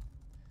thing.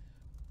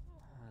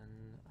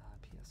 On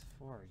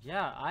PS4.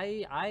 Yeah,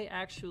 I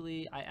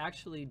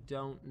actually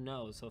don't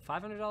know. So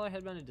 $500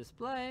 head-mounted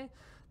display,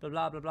 blah,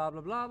 blah, blah, blah,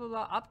 blah, blah, blah,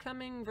 blah.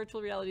 Upcoming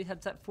virtual reality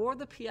headset for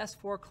the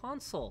PS4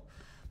 console.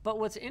 But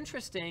what's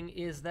interesting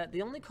is that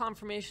the only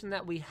confirmation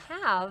that we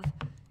have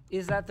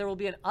is that there will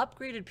be an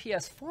upgraded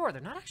PS4. They're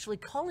not actually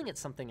calling it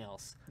something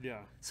else.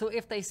 Yeah. So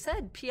if they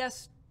said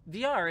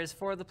PSVR is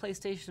for the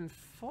PlayStation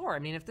 4, I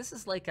mean, if this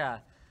is like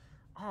a...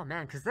 Oh,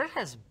 man, because there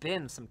has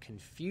been some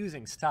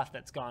confusing stuff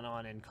that's gone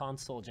on in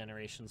console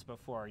generations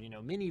before. You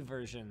know, mini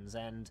versions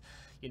and,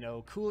 you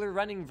know, cooler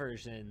running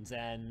versions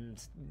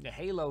and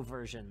Halo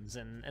versions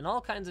and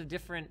all kinds of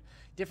different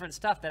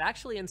stuff that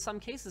actually in some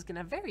cases can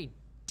have very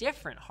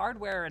different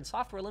hardware and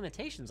software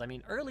limitations. I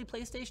mean, early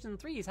PlayStation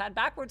 3s had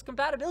backwards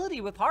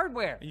compatibility with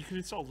hardware. And you can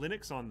install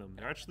Linux on them.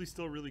 They're actually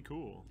still really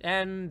cool.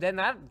 And then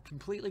that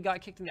completely got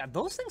kicked in the...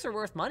 Those things are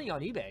worth money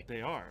on eBay. They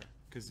are,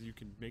 because you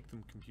can make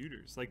them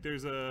computers. Like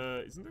there's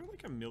a... Isn't there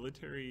like a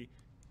military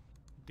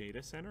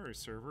data center or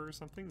server or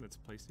something that's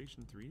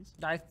PlayStation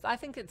 3s? I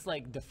think it's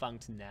like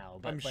defunct now.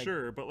 But I'm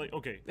sure, but like,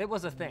 okay. It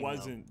was a thing,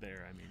 wasn't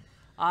there, I mean.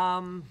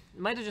 It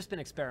might have just been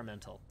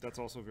experimental. That's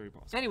also very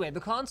possible. Anyway, the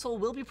console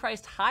will be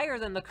priced higher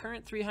than the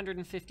current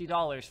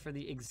 $350 for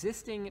the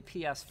existing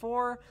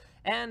PS4,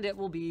 and it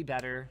will be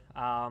better.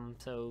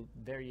 So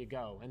there you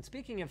go. And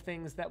speaking of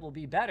things that will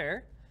be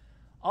better,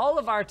 all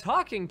of our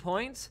talking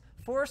points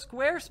for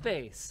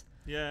Squarespace.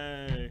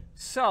 Yay.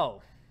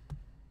 So,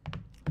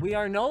 we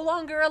are no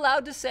longer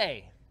allowed to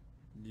say.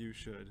 You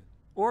should.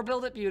 Or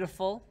build it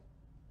beautiful.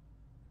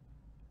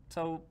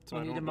 So we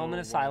need a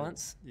moment of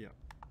silence. Yeah.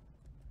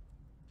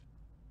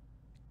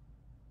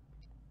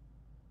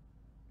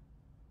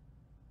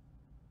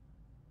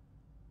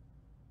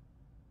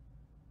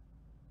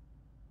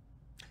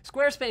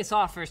 Squarespace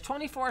offers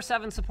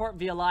 24/7 support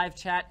via live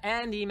chat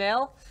and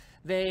email.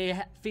 They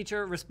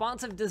feature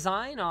responsive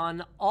design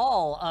on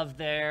all of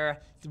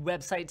their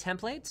website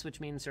templates, which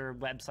means your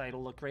website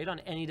will look great on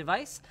any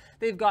device.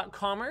 They've got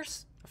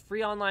commerce, a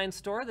free online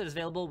store that is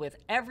available with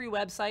every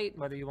website,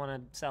 whether you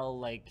want to sell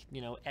like,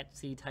 you know,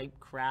 Etsy type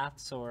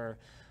crafts or,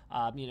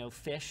 you know,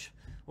 fish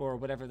or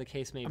whatever the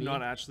case may be. I'm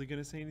not actually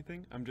going to say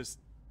anything. I'm just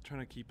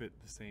trying to keep it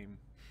the same.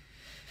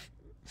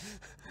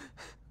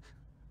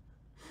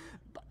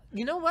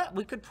 You know what?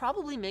 We could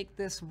probably make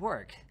this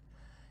work.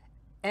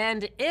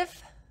 And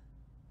if...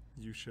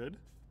 You should?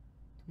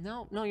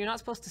 No, you're not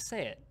supposed to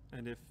say it.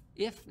 And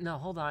no,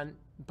 hold on.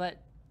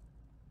 But,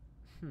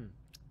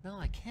 no,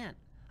 I can't.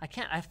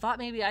 I thought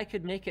maybe I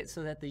could make it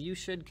so that the you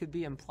should could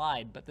be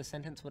implied, but the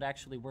sentence would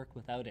actually work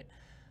without it.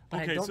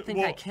 But okay, I don't think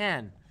I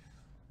can.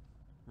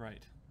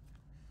 Right.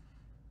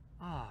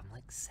 Oh, I'm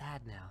like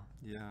sad now.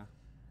 Yeah.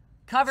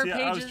 Cover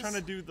pages. I was trying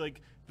to do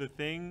like the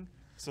thing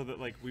so that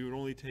like we would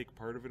only take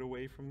part of it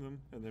away from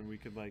them and then we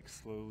could like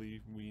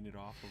slowly wean it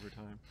off over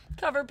time.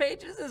 Cover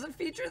pages is a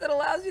feature that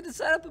allows you to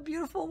set up a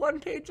beautiful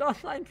one-page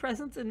online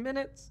presence in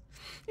minutes.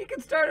 You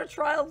can start a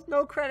trial with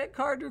no credit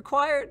card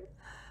required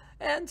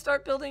and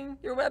start building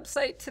your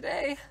website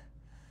today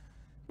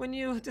when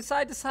you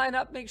decide to sign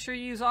up, make sure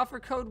you use offer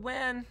code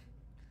WAN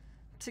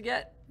to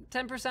get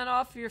 10%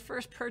 off your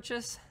first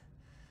purchase.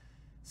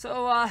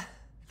 So,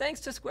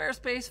 thanks to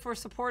Squarespace for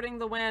supporting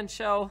the WAN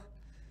show.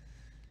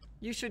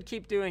 You should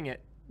keep doing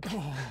it.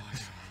 Oh,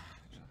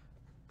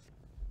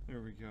 there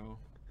we go.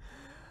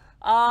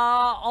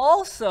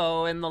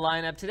 Also in the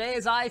lineup today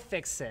is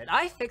iFixit.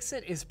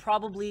 iFixit is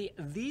probably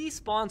the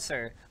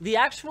sponsor, the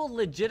actual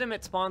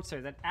legitimate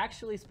sponsor that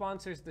actually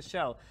sponsors the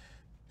show.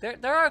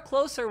 There are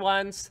closer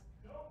ones.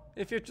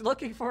 If you're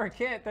looking for a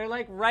kit, they're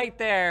like right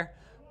there.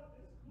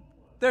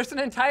 There's an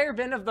entire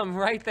bin of them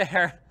right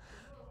there.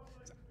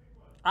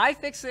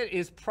 iFixit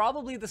is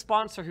probably the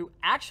sponsor who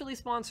actually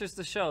sponsors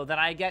the show that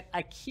I get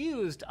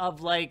accused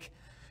of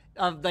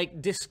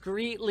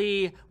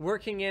discreetly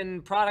working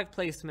in product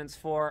placements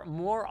for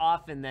more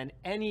often than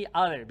any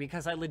other,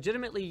 because I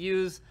legitimately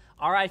use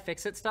our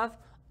iFixit stuff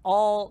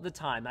all the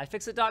time.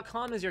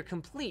 iFixit.com is your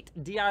complete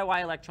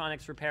DIY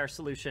electronics repair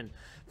solution.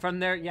 From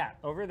their,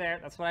 over there,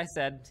 that's what I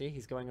said. See,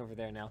 he's going over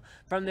there now.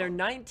 From their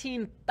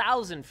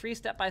 19,000 free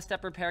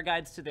step-by-step repair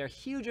guides to their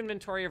huge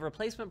inventory of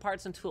replacement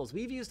parts and tools,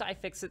 we've used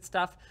iFixit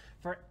stuff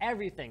for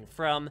everything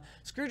from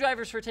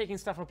screwdrivers for taking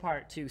stuff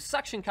apart, to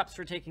suction cups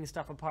for taking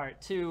stuff apart,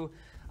 to,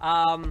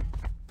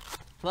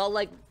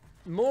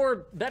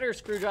 more better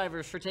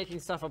screwdrivers for taking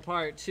stuff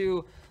apart,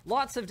 to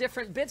lots of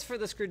different bits for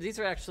the screw.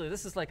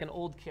 This is like an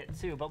old kit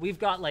too, but we've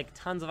got like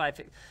tons of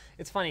iFixit.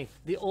 It's funny,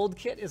 the old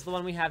kit is the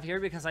one we have here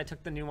because I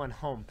took the new one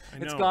home.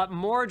 It's got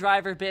more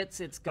driver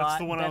bits, it's got That's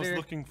the one I was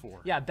looking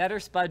for. Yeah, better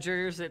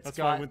spudgers, That's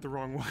why I went the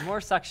wrong way.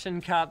 More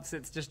suction cups,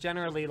 it's just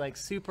generally like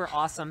super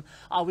awesome.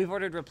 We've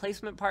ordered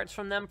replacement parts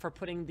from them for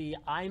putting the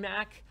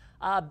iMac,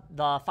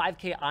 the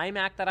 5K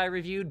iMac that I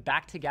reviewed,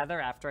 back together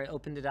after I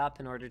opened it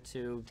up in order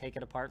to take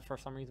it apart for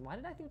some reason. Why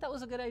did I think that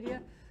was a good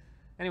idea?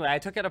 Anyway, I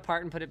took it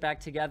apart and put it back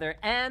together,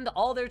 and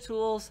all their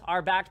tools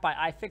are backed by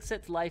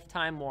iFixit's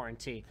lifetime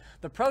warranty.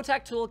 The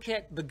ProTech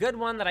toolkit, the good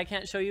one that I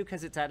can't show you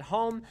because it's at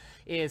home,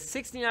 is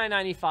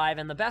 $69.95,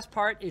 and the best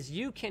part is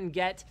you can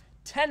get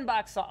 10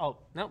 bucks off. Oh,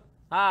 no.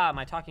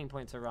 My talking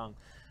points are wrong.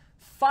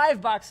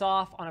 $5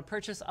 off on a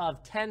purchase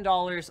of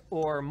 $10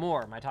 or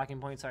more. My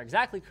talking points are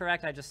exactly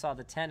correct. I just saw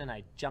the 10 and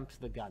I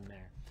jumped the gun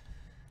there.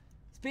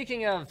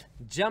 Speaking of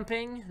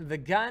jumping the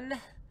gun,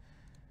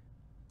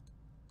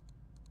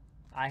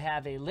 I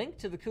have a link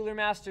to the Cooler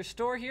Master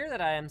store here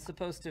that I am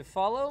supposed to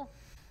follow.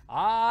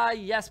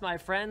 Yes, my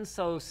friends.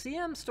 So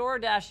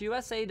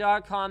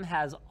cmstore-usa.com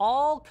has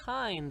all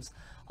kinds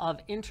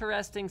of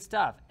interesting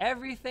stuff.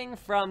 Everything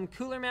from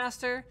Cooler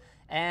Master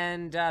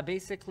and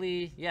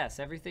basically, yes,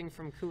 everything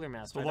from Cooler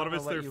Master. So a lot of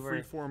it's their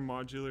freeform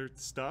modular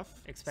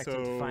stuff.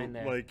 Expected to find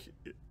there. Like,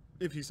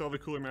 if you saw the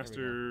Cooler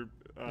Master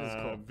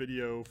cool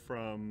video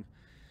from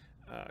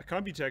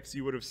Computex,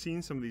 you would have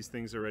seen some of these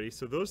things already.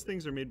 So those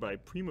things are made by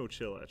Primo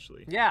Chill,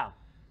 actually. Yeah.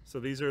 So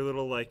these are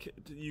little, like,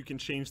 you can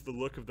change the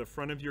look of the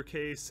front of your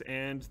case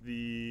and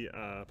the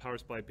power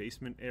supply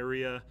basement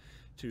area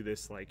to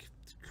this, like,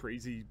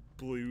 crazy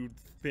blue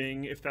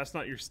thing. If that's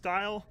not your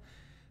style,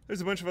 there's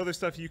a bunch of other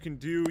stuff you can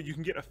do. You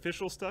can get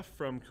official stuff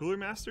from Cooler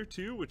Master,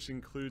 too, which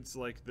includes,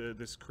 like,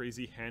 this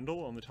crazy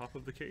handle on the top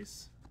of the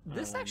case.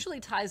 This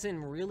actually ties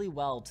in really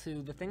well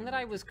to the thing that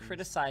I was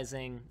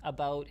criticizing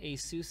about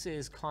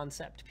ASUS's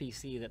concept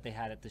PC that they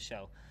had at the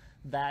show.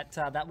 That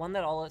one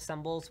that all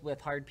assembles with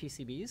hard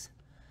PCBs.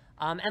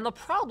 And the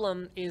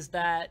problem is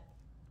that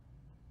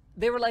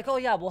they were like, oh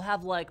yeah, we'll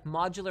have like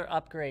modular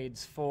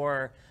upgrades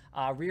for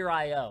rear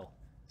I/O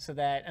so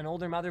that an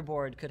older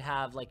motherboard could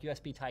have like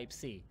USB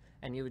Type-C.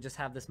 And you would just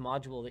have this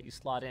module that you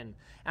slot in.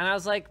 And I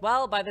was like,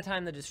 well, by the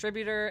time the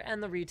distributor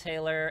and the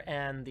retailer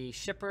and the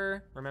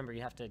shipper, remember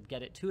you have to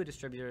get it to a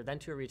distributor, then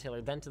to a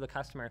retailer, then to the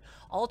customer,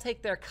 all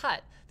take their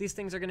cut. These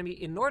things are going to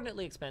be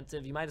inordinately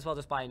expensive. You might as well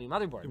just buy a new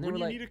motherboard. Wouldn't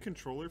you need a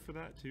controller for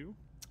that too?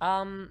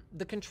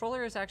 The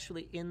controller is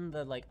actually in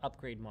the like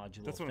upgrade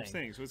module. That's what I'm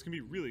saying. So it's going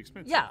to be really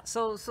expensive. Yeah.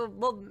 So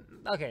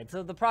okay.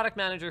 So the product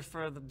manager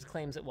for the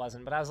claims it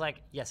wasn't, but I was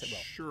like, yes, it will.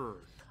 Sure.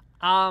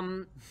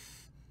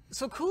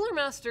 So Cooler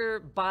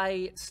Master,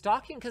 by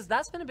stocking, because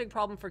that's been a big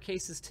problem for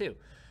cases too.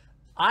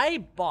 I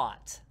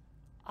bought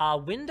a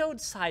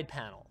windowed side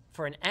panel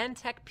for an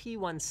Antec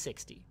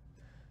P160.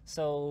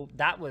 So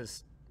that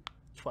was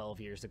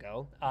 12 years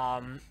ago.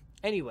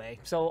 Anyway,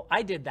 so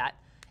I did that.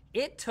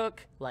 It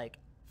took like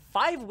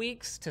 5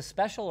 weeks to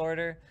special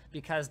order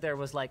because there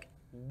was like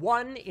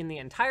one in the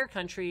entire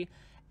country.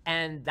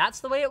 And that's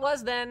the way it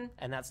was then,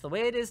 and that's the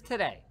way it is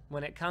today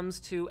when it comes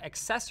to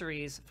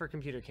accessories for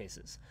computer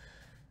cases.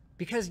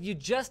 Because you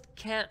just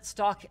can't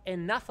stock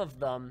enough of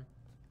them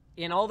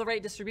in all the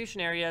right distribution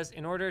areas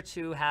in order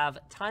to have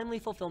timely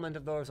fulfillment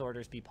of those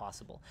orders be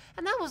possible.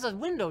 And that was a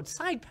windowed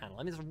side panel.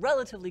 I mean, it's a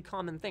relatively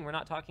common thing. We're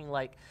not talking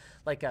like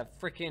a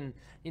freaking,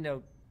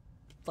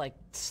 like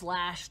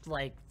slashed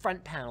like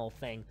front panel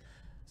thing.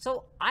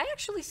 So I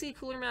actually see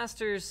Cooler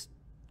Master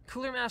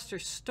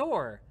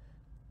store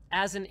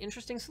as an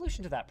interesting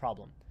solution to that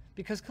problem.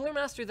 Because Cooler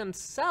Master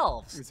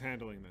themselves is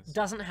handling this.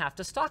 Doesn't have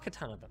to stock a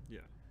ton of them. Yeah.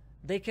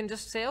 they can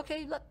just say,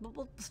 okay,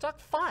 we'll stock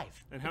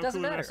 5. And how it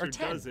doesn't Cooler matter, or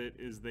Master 10. does it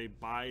is they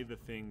buy the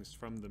things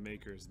from the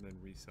makers and then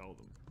resell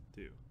them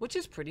too. Which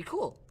is pretty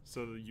cool.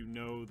 So that you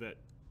know that,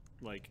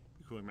 like,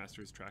 Cooler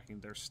Master is tracking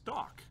their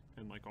stock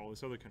and like all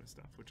this other kind of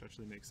stuff, which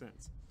actually makes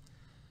sense.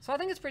 So I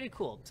think it's pretty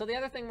cool. So the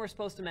other thing we're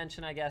supposed to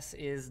mention, I guess,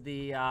 is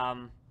the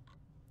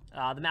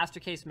Master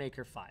Case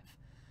Maker 5.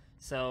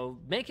 So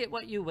make it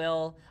what you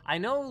will. I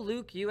know,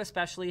 Luke, you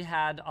especially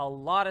had a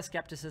lot of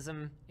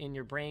skepticism in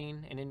your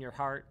brain and in your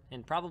heart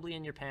and probably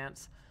in your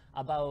pants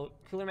about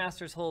Cooler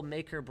Master's whole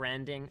maker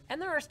branding. And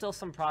there are still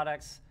some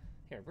products.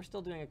 Here, we're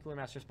still doing a Cooler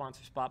Master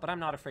sponsor spot, but I'm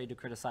not afraid to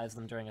criticize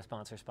them during a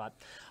sponsor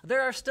spot.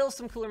 There are still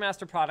some Cooler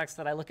Master products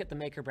that I look at the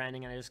maker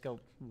branding and I just go,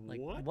 like,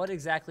 what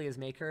exactly is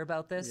maker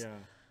about this? Yeah.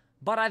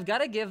 But I've got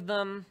to give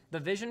them the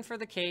vision for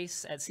the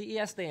case. At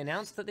CES, they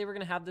announced that they were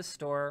going to have this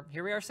store.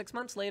 Here we are 6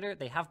 months later.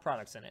 They have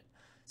products in it.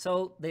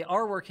 So they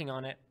are working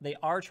on it. They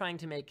are trying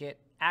to make it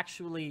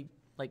actually,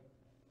 like,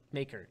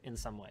 maker in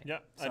some way. Yeah,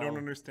 so, I don't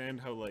understand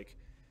how, like,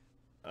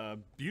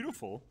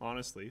 beautiful,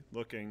 honestly,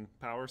 looking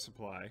power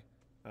supply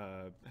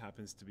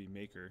happens to be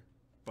maker.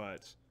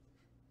 But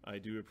I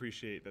do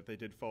appreciate that they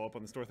did follow up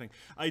on the store thing.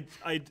 I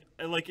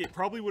like, it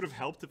probably would have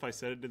helped if I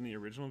said it in the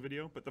original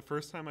video, but the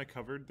first time I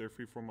covered their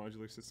freeform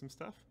modular system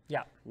stuff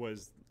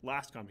was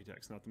last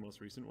Computex, not the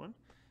most recent one.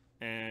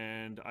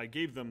 And I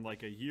gave them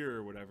like a year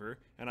or whatever,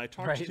 and I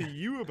talked to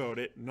you about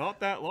it not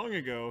that long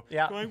ago,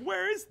 going,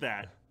 where is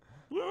that?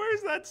 Where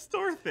is that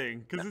store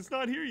thing? Because it's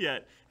not here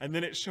yet. And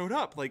then it showed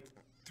up like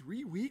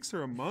 3 weeks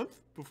or a month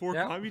before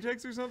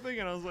Computex or something,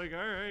 and I was like, all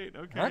right,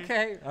 okay.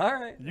 Okay, all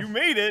right. You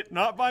made it,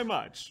 not by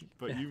much,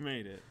 but you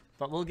made it.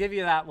 But we'll give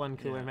you that one,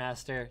 Cooler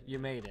Master. You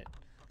made it.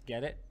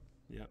 Get it?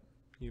 Yep.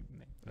 You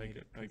made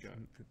it. I got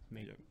it.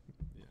 Make Yep.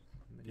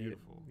 it.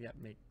 Beautiful. Yep,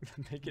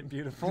 make it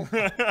beautiful.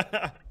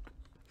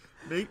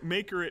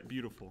 Maker it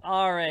beautiful.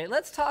 All right,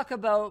 let's talk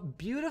about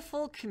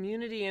beautiful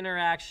community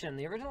interaction.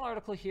 The original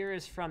article here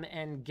is from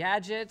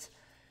Engadget.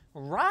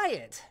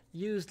 Riot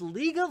used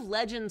League of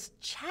Legends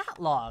chat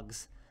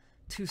logs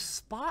to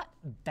spot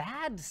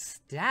bad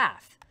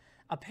staff,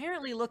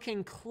 apparently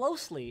looking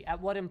closely at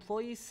what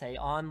employees say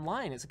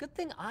online. It's a good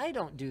thing I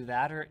don't do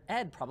that, or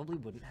Ed probably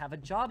wouldn't have a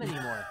job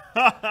anymore.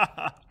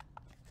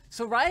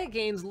 So Riot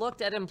Games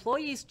looked at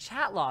employees'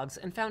 chat logs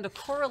and found a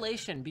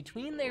correlation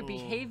between their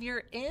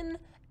behavior in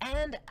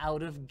and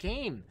out of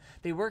game.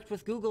 They worked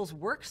with Google's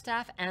work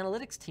staff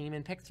analytics team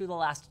and picked through the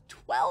last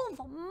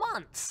 12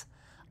 months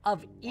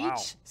of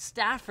each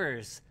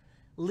staffer's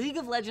League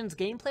of Legends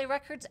gameplay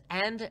records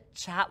and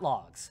chat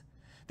logs.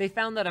 They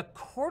found that a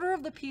quarter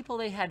of the people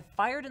they had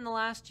fired in the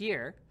last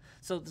year,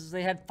 so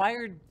they had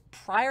fired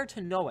prior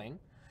to knowing,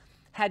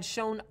 had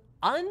shown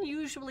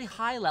unusually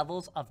high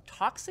levels of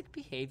toxic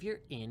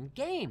behavior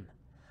in-game.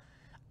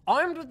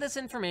 Armed with this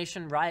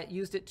information, Riot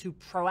used it to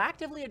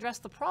proactively address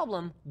the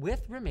problem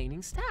with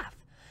remaining staff.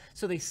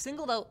 So they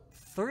singled out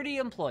 30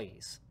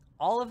 employees,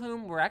 all of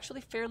whom were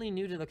actually fairly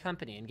new to the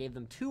company, and gave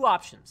them 2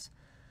 options: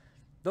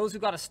 those who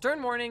got a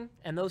stern warning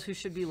and those who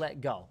should be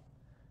let go.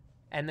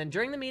 And then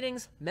during the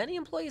meetings, many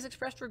employees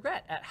expressed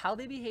regret at how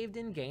they behaved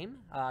in-game.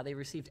 They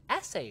received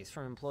essays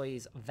from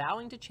employees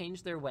vowing to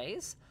change their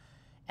ways,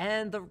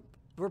 and the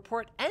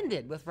report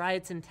ended with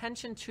Riot's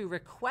intention to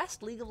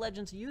request League of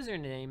Legends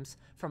usernames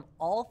from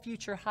all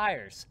future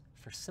hires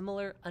for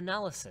similar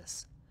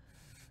analysis.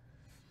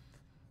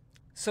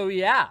 So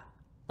yeah,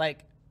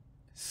 like,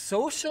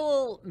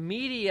 social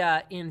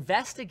media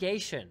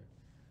investigation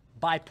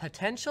by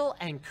potential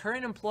and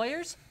current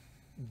employers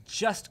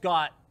just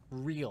got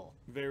real.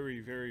 Very,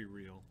 very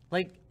real.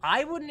 Like,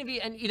 I wouldn't have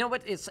and you know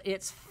what,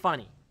 it's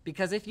funny,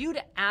 because if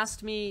you'd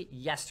asked me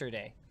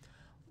yesterday,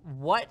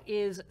 what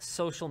is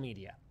social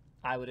media?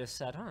 I would have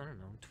said, I don't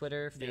know,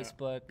 Twitter,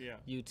 Facebook,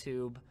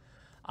 YouTube.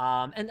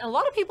 And a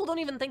lot of people don't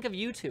even think of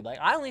YouTube. Like,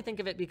 I only think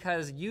of it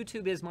because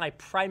YouTube is my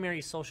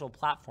primary social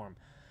platform.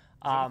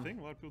 Is that a thing?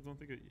 A lot of people don't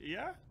think of it.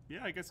 Yeah,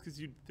 I guess because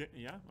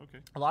okay.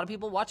 A lot of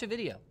people watch a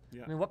video.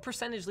 Yeah. I mean, what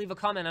percentage leave a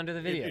comment under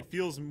the video? It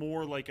feels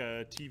more like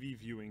a TV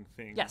viewing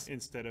thing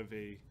instead of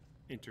a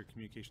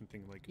intercommunication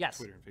thing like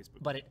Twitter and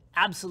Facebook. But it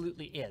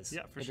absolutely is.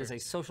 Yeah, for sure. It is a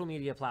social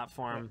media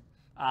platform.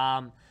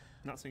 Yeah.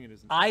 Not saying it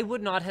isn't. I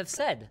would not have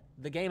said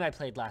the game I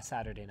played last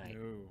Saturday night.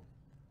 No.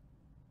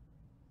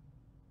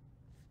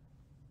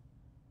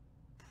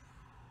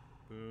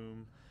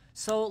 Boom.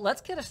 So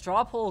let's get a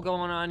straw poll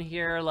going on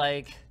here.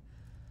 Like,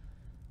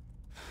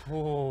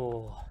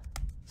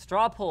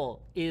 straw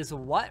poll, is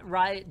what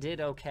Riot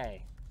did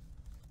okay?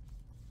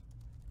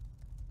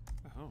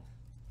 Oh.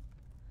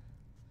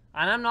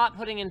 And I'm not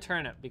putting in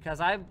turnip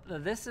because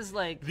this is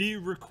like the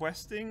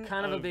requesting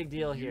kind of a big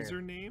deal here.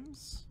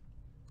 Usernames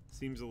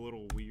seems a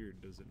little weird,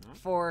 does it not?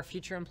 For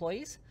future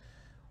employees?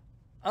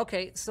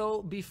 Okay,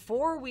 so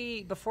before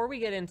we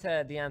get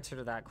into the answer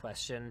to that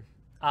question,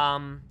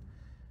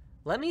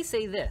 let me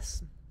say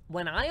this.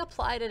 When I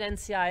applied at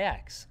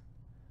NCIX,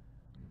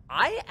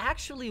 I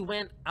actually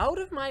went out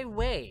of my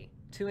way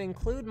to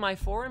include my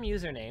forum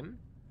username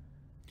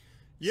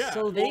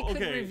so they could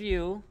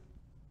review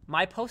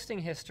my posting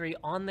history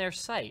on their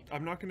site.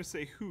 I'm not going to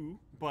say who,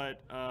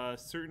 but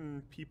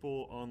certain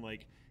people on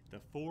like the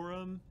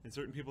forum and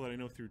certain people that I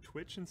know through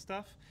Twitch and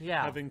stuff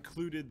have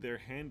included their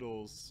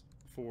handles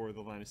for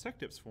the Linus Tech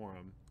Tips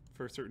forum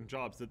for certain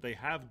jobs that they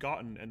have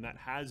gotten, and that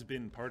has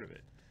been part of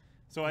it.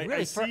 So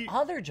I see, for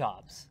other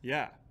jobs.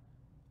 Yeah,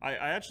 I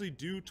actually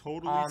do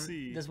totally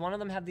see. Does one of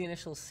them have the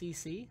initial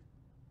CC?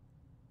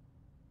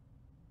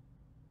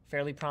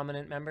 Fairly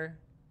prominent member,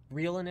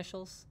 real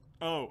initials.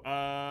 Oh,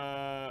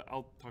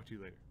 I'll talk to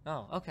you later.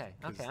 Oh, okay,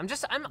 okay.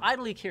 I'm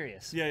idly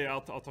curious. Yeah,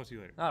 I'll talk to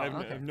you later. Oh, I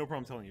okay. have no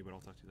problem telling you, but I'll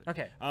talk to you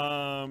later.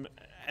 Okay.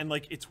 And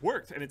like it's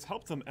worked and it's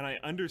helped them, and I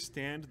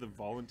understand the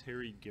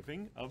voluntary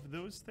giving of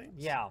those things.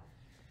 Yeah.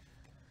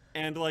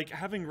 And like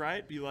having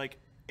Riot be like,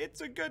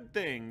 it's a good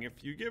thing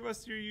if you give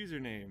us your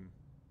username,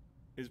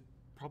 is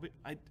probably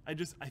I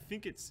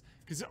think it's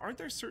because aren't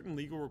there certain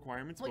legal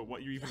requirements about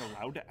what you're even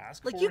allowed to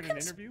ask for in an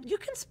interview? You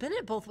can spin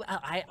it both ways.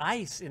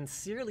 I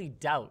sincerely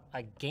doubt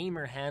a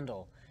gamer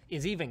handle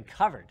is even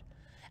covered.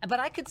 But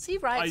I could see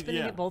Riot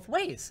spinning it both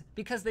ways,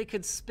 because they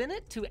could spin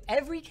it to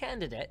every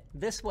candidate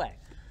this way.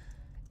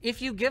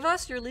 If you give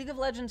us your League of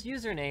Legends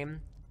username,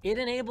 it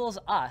enables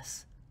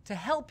us to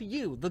help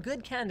you, the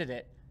good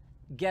candidate,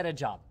 get a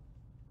job.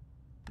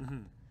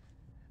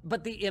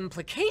 But the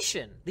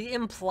implication, the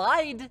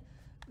implied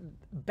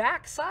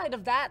backside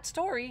of that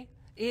story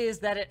is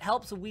that it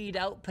helps weed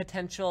out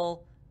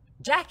potential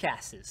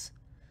jackasses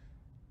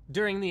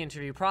during the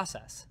interview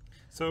process.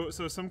 So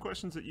some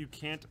questions that you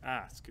can't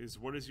ask is,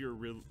 what is your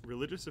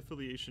religious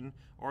affiliation?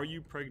 Are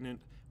you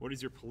pregnant? What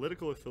is your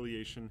political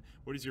affiliation?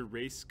 What is your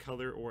race,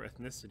 color, or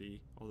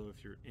ethnicity? Although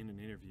if you're in an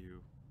interview,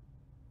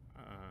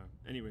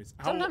 anyways.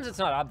 Sometimes it's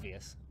not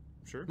obvious.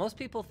 Sure. Most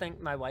people think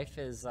my wife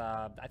is,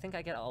 I think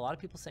I get a lot of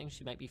people saying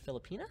she might be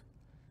Filipina,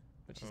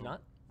 but she's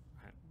not.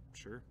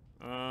 Sure.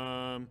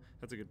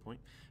 That's a good point.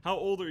 How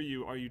old are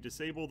you? Are you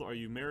disabled? Are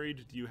you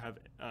married? Do you have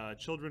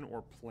children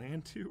or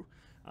plan to?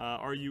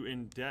 Are you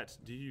in debt?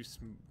 Do you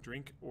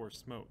drink or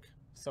smoke?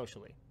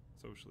 Socially.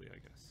 Socially, I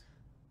guess.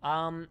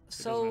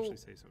 So it doesn't actually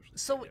say socially.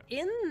 So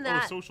in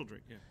that social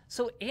drink, yeah.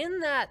 So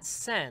in that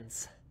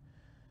sense,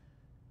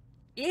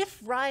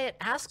 if Riot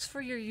asks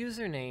for your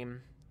username,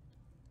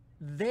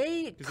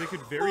 because they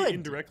could very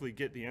indirectly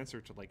get the answer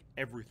to like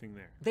everything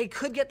there. They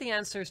could get the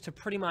answers to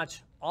pretty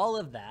much all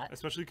of that.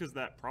 Especially because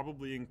that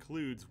probably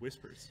includes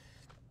whispers.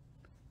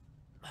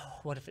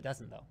 What if it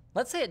doesn't though?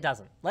 Let's say it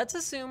doesn't. Let's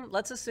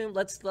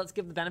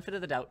give the benefit of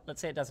the doubt.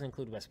 Let's say it doesn't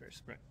include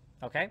whispers. Right.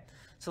 Okay?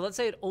 So let's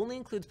say it only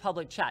includes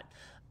public chat.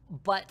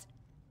 But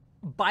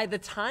by the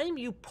time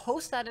you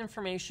post that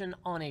information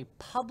on a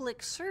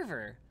public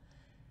server,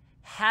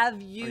 are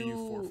you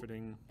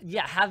forfeiting?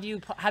 Yeah, have you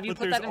put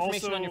that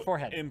information on your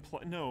forehead?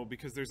 No,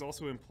 because there's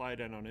also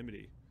implied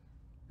anonymity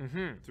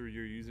through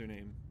your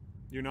username.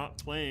 You're not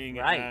playing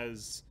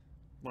as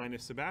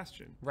Linus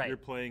Sebastian. Right. You're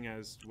playing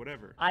as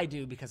whatever. I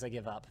do, because I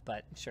give up,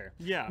 but sure.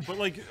 Yeah, but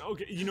like,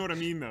 okay, you know what I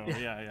mean though.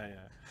 Yeah.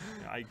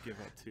 I give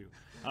up too.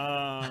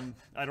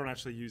 I don't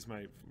actually use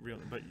my real,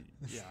 but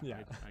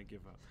yeah. I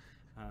give up.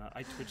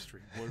 I Twitch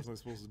stream. What was I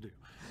supposed to do?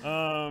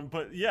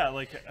 But yeah,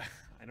 like,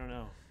 I don't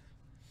know.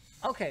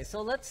 Okay,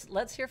 so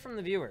let's hear from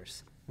the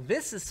viewers.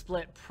 This is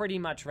split pretty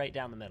much right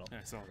down the middle.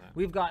 I saw that.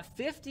 We've got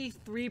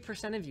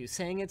 53% of you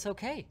saying it's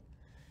okay.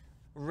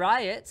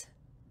 Riot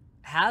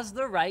has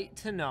the right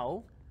to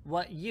know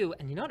what you,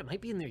 and you know what, it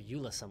might be in their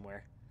EULA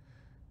somewhere.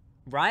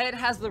 Riot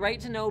has the right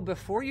to know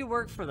before you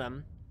work for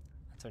them,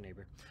 that's our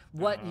neighbor,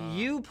 what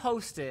you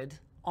posted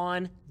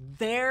on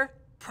their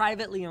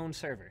privately owned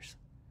servers.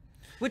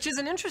 Which is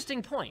an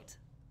interesting point.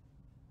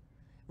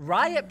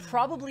 Riot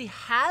probably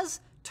has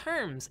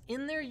terms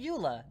in their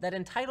EULA that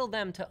entitle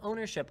them to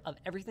ownership of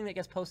everything that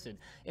gets posted,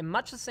 in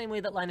much the same way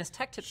that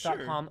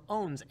LinusTechTips.com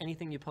owns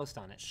anything you post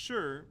on it.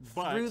 Sure,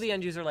 but through the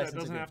end user license. That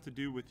doesn't agreement. have to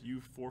do with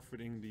you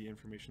forfeiting the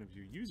information of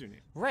your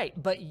username.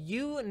 Right, but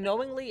you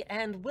knowingly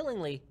and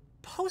willingly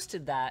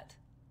posted that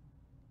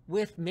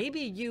with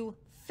maybe you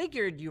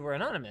figured you were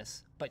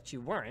anonymous, but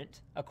you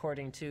weren't,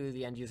 according to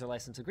the end user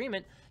license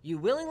agreement. You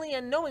willingly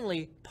and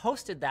knowingly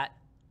posted that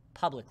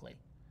publicly.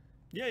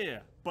 Yeah,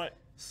 but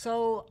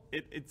so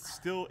it's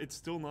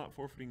still not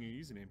forfeiting your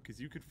username, because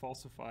you could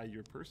falsify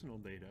your personal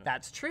data.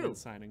 That's true. When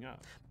signing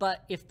up.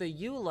 But if the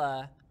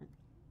EULA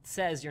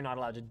says you're not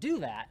allowed to do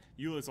that,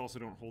 EULAs also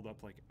don't hold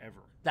up like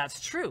ever.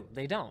 That's true,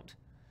 they don't.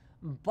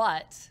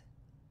 But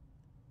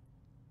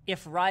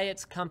if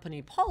Riot's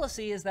company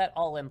policy is that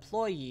all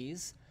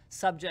employees,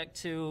 subject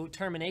to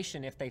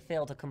termination if they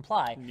fail to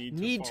comply,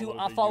 need to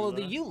follow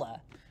the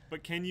EULA.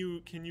 But can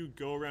you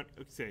go around,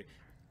 say,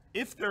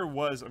 if there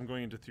was, I'm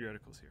going into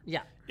theoreticals here.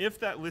 Yeah. If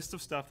that list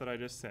of stuff that I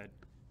just said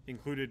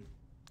included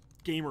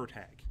gamer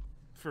tag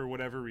for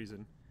whatever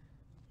reason,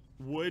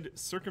 would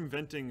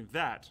circumventing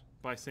that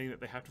by saying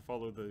that they have to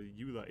follow the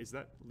EULA, is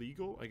that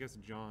legal? I guess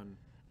John.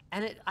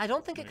 And I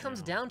don't think it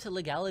comes down to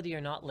legality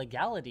or not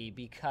legality,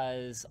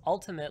 because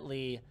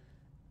ultimately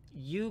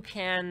you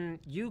can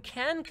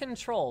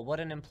control what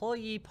an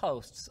employee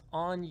posts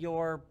on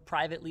your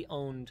privately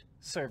owned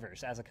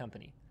servers as a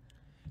company.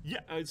 Yeah,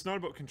 it's not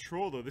about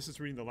control, though. This is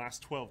reading the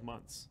last 12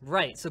 months.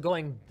 Right, so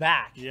going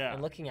back Yeah.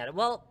 and looking at it.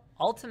 Well,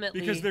 ultimately...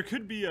 Because there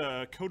could be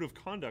a code of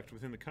conduct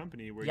within the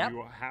company where Yep.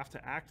 you have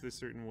to act this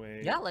certain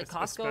way. Yeah, like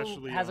Costco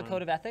especially has a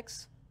code of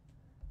ethics.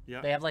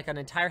 Yeah. They have like an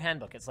entire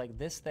handbook. It's like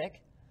this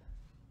thick.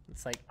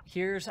 It's like,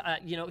 here's,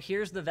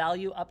 here's the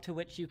value up to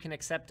which you can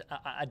accept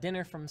a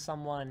dinner from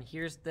someone.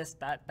 Here's this,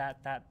 that,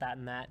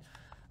 and that.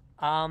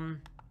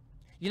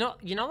 You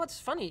know what's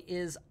funny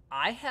is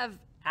I have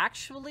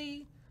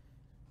actually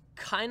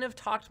kind of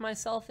talked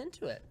myself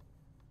into it.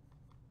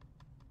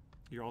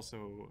 You're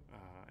also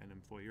an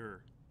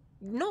employer.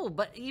 No,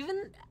 but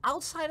even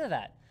outside of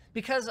that,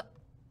 because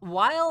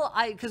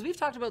we've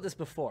talked about this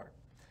before.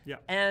 Yeah.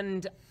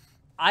 And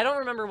I don't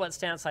remember what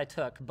stance I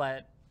took,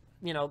 but,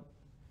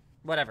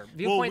 whatever.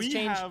 Viewpoints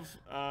change. Well,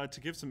 we have, to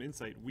give some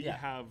insight, we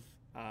have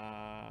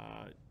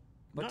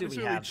What not do we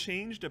necessarily have?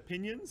 changed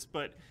opinions,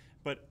 but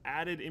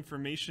added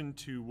information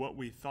to what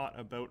we thought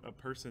about a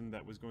person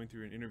that was going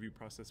through an interview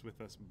process with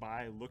us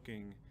by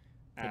looking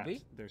at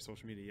we? their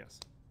social media. Yes.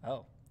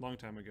 Oh. Long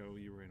time ago,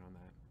 you were in on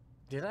that.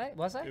 Did I?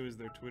 Was I? It was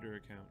their Twitter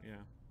account, yeah.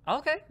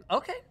 Okay.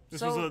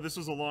 This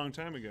was a long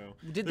time ago.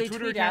 Did the they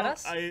Twitter tweet account, at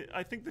us?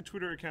 I think the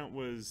Twitter account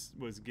was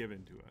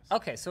given to us.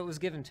 Okay, so it was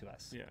given to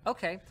us. Yeah.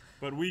 Okay.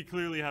 But we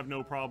clearly have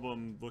no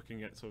problem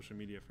looking at social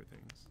media for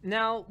things.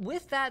 Now,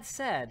 with that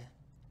said,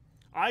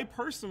 I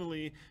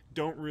personally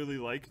don't really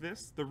like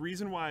this. The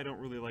reason why I don't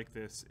really like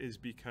this is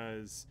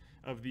because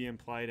of the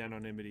implied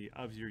anonymity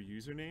of your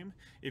username.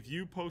 If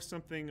you post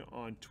something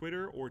on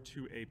Twitter or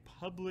to a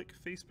public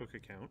Facebook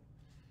account,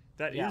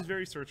 that is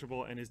very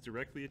searchable and is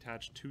directly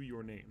attached to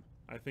your name.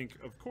 I think,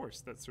 of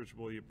course, that's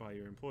searchable by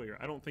your employer.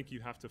 I don't think you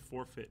have to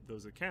forfeit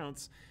those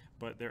accounts,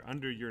 but they're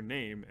under your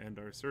name and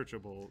are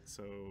searchable,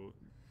 so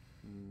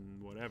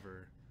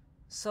whatever.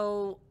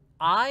 So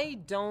I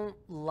don't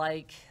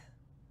like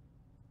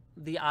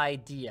the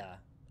idea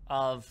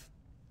of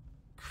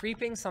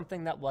creeping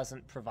something that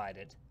wasn't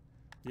provided.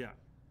 Yeah.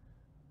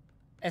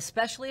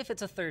 Especially if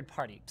it's a third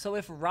party. So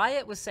if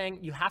Riot was saying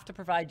you have to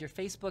provide your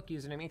Facebook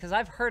username, because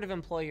I've heard of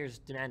employers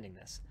demanding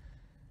this.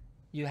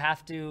 You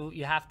have to,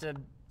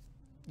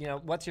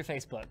 what's your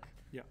Facebook?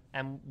 Yeah.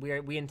 And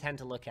we intend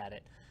to look at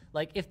it.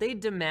 Like if they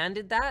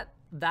demanded that,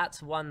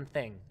 that's one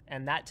thing.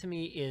 And that to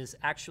me is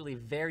actually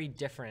very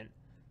different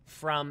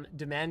from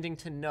demanding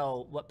to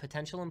know what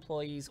potential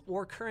employees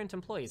or current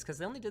employees, because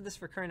they only did this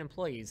for current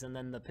employees and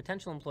then the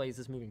potential employees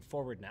is moving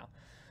forward now.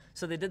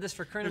 So they did this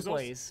for current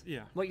employees. Also,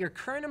 yeah. What your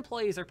current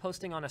employees are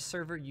posting on a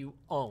server you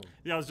own.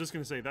 Yeah, I was just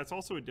going to say, that's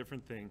also a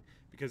different thing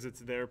because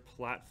it's their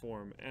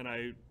platform. And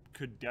I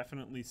could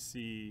definitely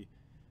see,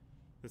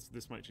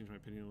 this might change my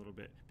opinion a little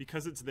bit.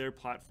 Because it's their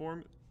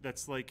platform,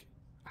 that's like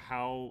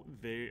how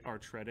they are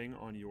treading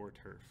on your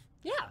turf.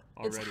 Yeah,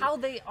 already. It's how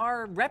they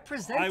are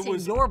representing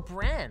your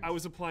brand. I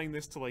was applying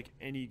this to like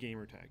any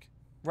gamer tag.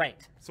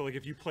 Right. So like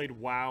if you played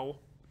WoW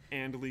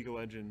and League of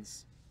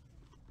Legends,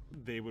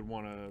 they would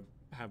want to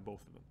have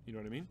both of them. You know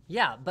what I mean?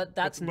 Yeah, but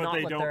that's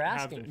not what they're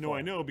asking for. No,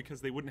 I know,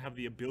 because they wouldn't have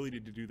the ability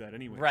to do that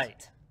anyway.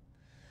 Right.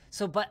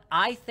 So, but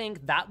I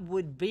think that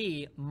would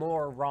be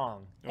more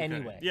wrong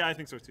anyway. Yeah, I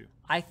think so too.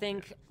 I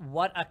think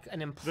what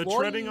an employee... The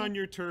treading on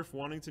your turf,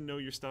 wanting to know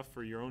your stuff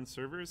for your own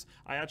servers,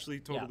 I actually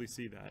totally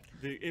see that.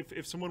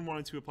 If someone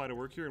wanted to apply to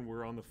work here and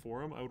we're on the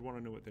forum, I would want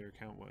to know what their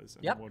account was.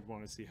 And I would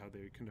want to see how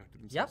they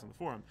conducted themselves on the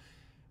forum.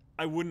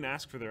 I wouldn't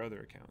ask for their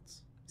other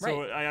accounts.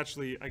 So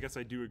I guess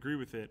I do agree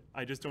with it.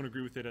 I just don't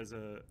agree with it as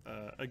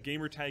a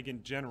gamer tag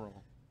in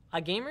general.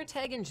 A gamer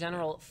tag in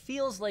general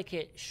feels like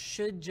it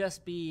should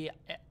just be,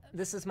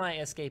 this is my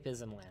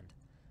escapism land.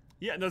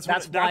 Yeah, that's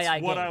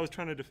what I was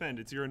trying to defend.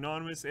 It's your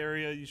anonymous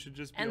area. You should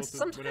just be able to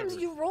sometimes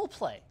you role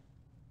play.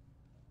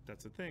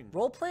 That's a thing.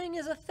 Role playing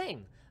is a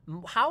thing.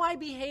 How I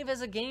behave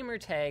as a gamer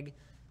tag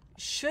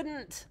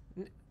shouldn't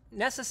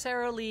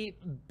necessarily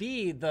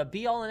be the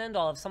be-all and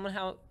end-all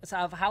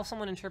of how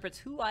someone interprets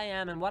who I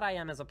am and what I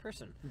am as a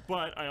person.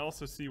 But I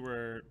also see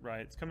where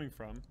Riot's coming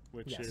from,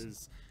 which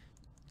is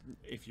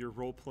if you're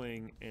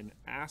role-playing an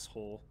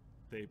asshole,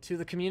 to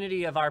the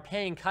community of our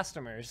paying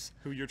customers,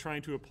 who you're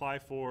trying to apply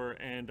for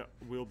and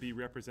will be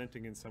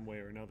representing in some way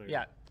or another.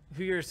 Yeah,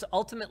 who you're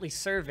ultimately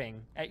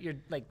serving at your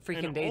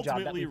freaking day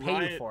job that we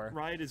pay you for.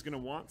 Riot is going to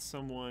want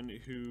someone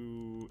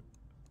who,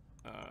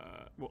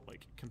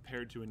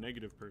 compared to a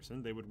negative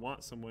person, they would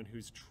want someone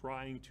who's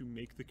trying to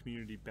make the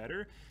community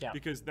better,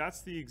 because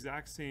that's the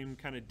exact same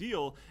kind of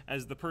deal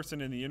as the person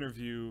in the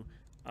interview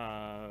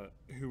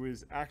who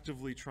is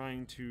actively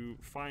trying to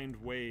find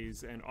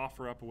ways and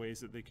offer up ways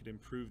that they could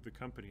improve the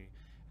company,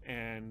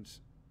 and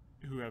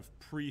who have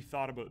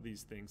pre-thought about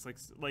these things,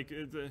 like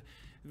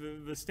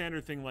the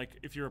standard thing, like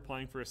if you're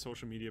applying for a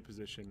social media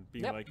position,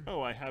 being like,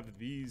 oh, I have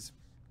these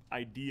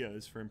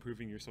ideas for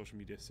improving your social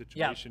media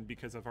situation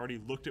because I've already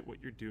looked at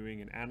what you're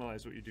doing and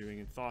analyzed what you're doing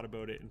and thought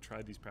about it and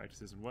tried these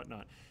practices and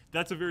whatnot.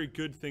 That's a very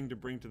good thing to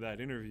bring to that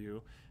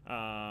interview.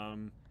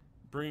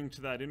 Bring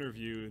to that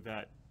interview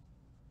that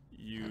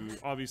you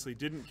obviously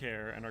didn't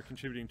care and are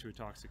contributing to a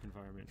toxic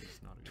environment,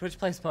 it's not a good Twitch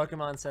Plays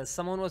Pokemon says,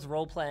 someone was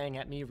role-playing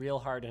at me real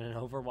hard in an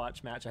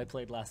Overwatch match I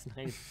played last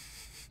night.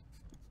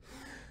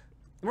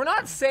 We're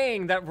not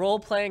saying that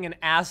role-playing an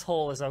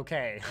asshole is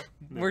okay.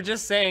 No. We're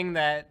just saying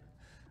that...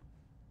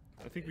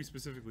 I think we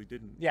specifically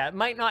didn't. Yeah, it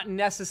might not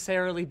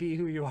necessarily be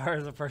who you are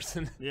as a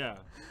person. Yeah.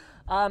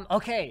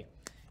 Okay.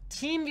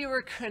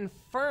 TeamViewer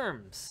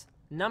confirms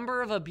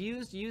number of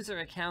abused user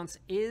accounts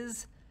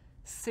is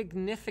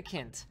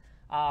significant.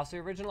 So the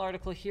original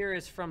article here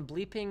is from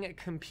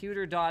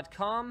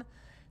bleepingcomputer.com.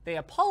 They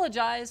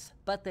apologize,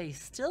 but they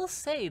still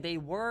say they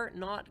were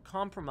not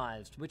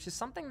compromised, which is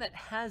something that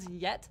has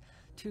yet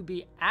to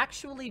be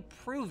actually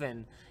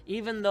proven,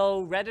 even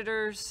though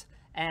Redditors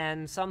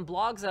and some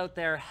blogs out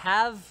there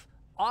have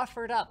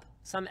offered up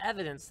some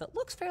evidence that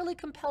looks fairly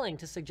compelling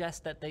to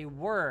suggest that they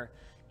were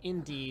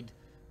indeed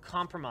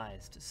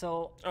compromised.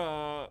 So,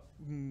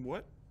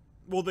 what?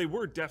 Well, they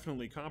were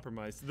definitely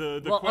compromised.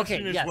 The well,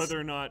 question okay, is yes. whether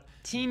or not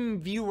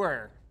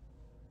TeamViewer,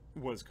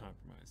 was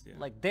compromised. Yeah.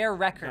 like their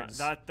records,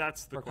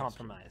 That's the were question.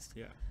 compromised.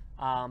 Yeah.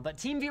 But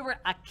TeamViewer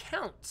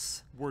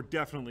accounts We're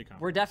definitely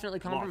compromised. were definitely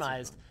Lots of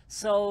compromised. them.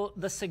 So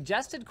the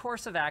suggested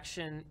course of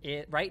action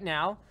right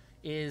now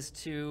is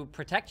to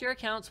protect your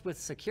accounts with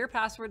secure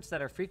passwords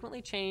that are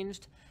frequently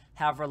changed,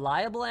 have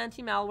reliable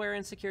anti-malware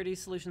and security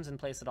solutions in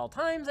place at all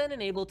times, and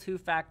enable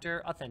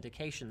two-factor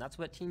authentication. That's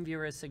what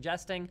TeamViewer is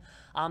suggesting.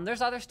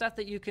 There's other stuff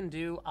that you can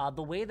do.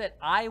 The way that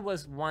I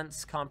was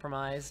once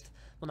compromised,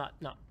 well,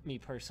 not me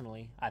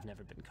personally. I've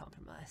never been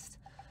compromised.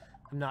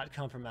 I'm not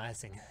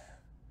compromising.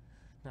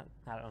 I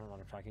don't know what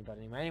I'm talking about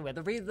anymore. Anyway,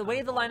 the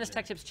way the Linus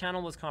Tech Tips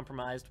channel was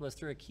compromised was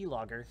through a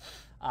keylogger,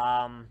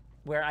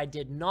 where I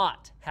did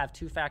not have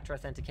two-factor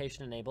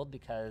authentication enabled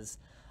because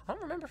I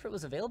don't remember if it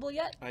was available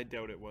yet. I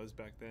doubt it was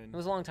back then. It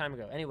was a long time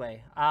ago.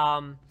 Anyway,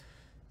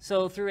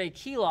 so through a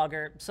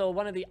keylogger, so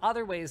one of the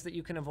other ways that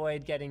you can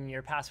avoid getting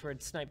your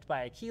password sniped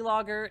by a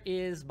keylogger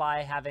is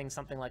by having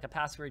something like a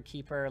password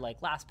keeper, like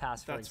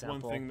LastPass, for example. That's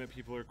one thing that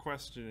people are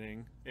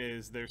questioning,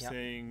 is they're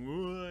saying,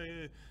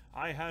 "Ooh,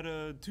 I had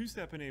a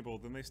two-step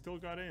enabled and they still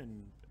got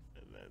in."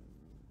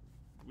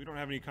 We don't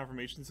have any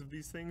confirmations of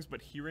these things,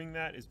 but hearing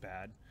that is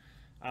bad.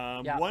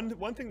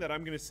 One thing that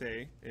I'm going to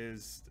say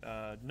is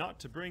not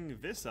to bring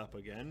this up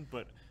again,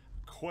 but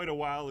quite a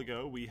while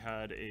ago we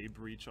had a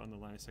breach on the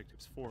Linus Tech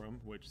Tips forum,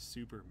 which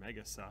super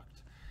mega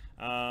sucked.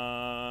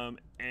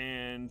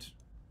 And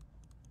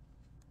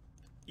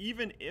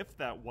even if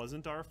that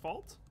wasn't our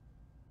fault,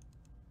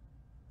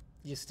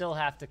 you still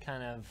have to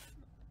kind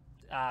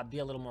of be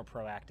a little more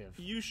proactive.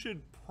 you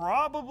should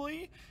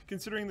probably,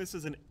 considering this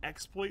is an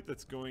exploit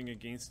that's going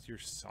against your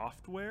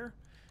software,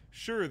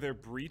 sure, their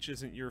breach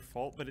isn't your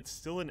fault, but it's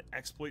still an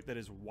exploit that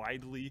is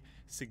widely,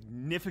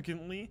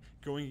 significantly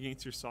going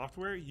against your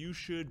software. You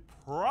should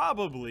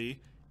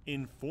probably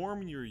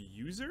inform your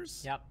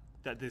users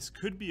that this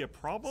could be a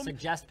problem.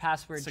 Suggest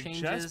password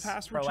changes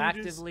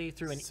proactively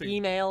through an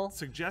email.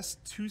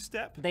 Suggest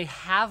two-step. They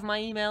have my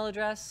email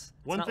address.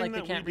 It's One not thing like they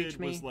that can't we reach did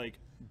me. was like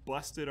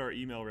busted our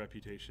email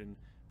reputation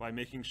by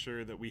making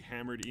sure that we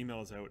hammered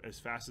emails out as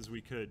fast as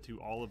we could to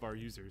all of our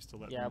users to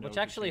let them know. Which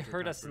to actually change their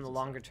hurt us in the passwords and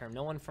longer stuff. term.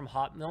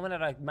 No one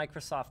at a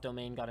Microsoft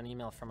domain got an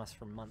email from us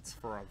for months,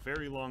 For a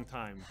very long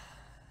time.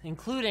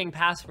 including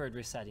password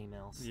reset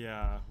emails.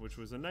 Yeah, which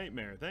was a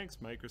nightmare. Thanks,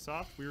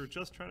 Microsoft. We were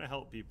just trying to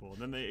help people,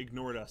 and then they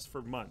ignored us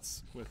for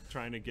months with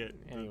trying to get.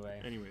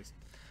 Anyways.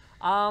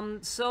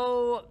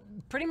 So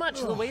pretty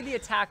much the way the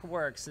attack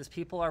works is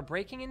people are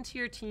breaking into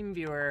your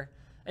TeamViewer,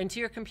 into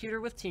your computer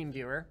with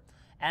TeamViewer,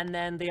 and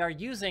then they are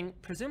using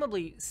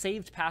presumably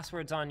saved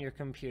passwords on your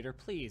computer.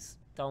 Please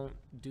don't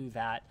do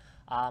that.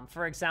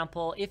 For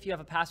example, if you have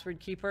a password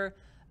keeper,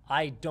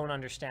 I don't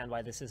understand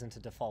why this isn't a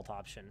default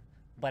option.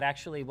 But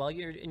actually, while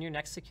you're in your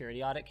next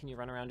security audit, can you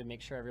run around and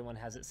make sure everyone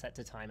has it set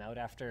to timeout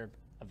after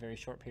a very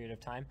short period of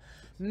time?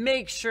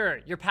 Make sure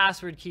your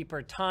password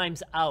keeper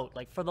times out.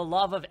 Like, for the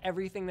love of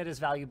everything that is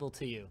valuable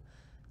to you,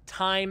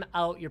 time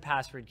out your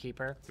password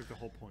keeper. That's like the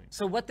whole point.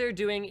 So what they're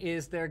doing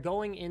is they're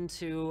going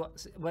into,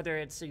 whether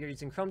it's you're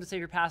using Chrome to save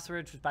your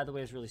passwords, which by the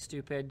way is really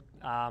stupid,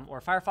 or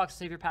Firefox to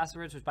save your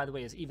passwords, which by the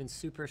way is even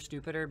super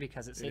stupider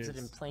because it saves it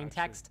in plain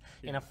text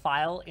in a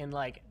file in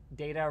like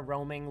data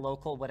roaming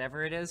local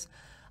whatever it is.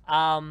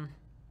 What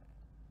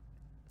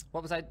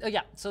was I? Oh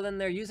yeah. So then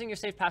they're using your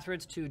saved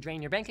passwords to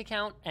drain your bank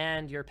account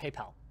and your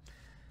PayPal,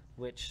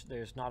 which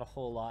there's not a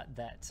whole lot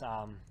that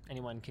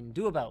anyone can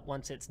do about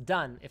once it's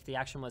done, if the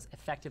action was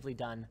effectively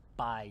done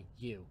by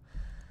you.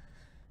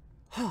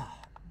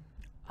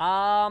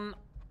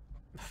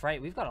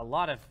 Right, we've got a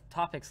lot of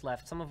topics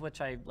left, some of which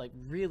I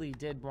really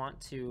did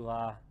want to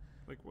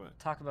like what?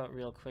 talk about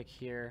real quick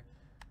here.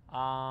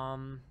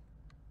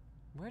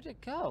 Where'd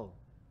it go?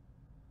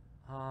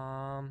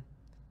 Where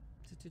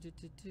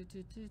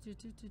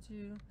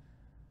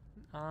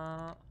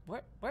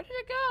did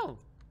it go?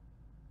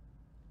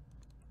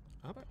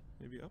 Up?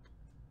 Maybe up?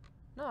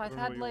 No, I don't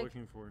know what you're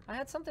looking for. I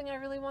had something I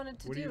really wanted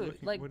to What are you do,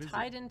 looking- like what is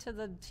tied into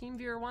the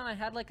TeamViewer one. I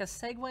had like a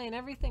segue and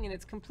everything, and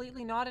it's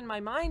completely not in my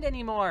mind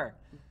anymore.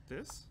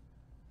 This?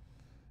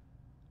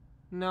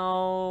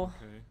 No.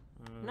 Okay.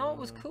 No, it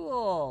was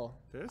cool.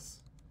 This?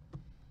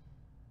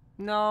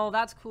 No,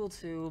 that's cool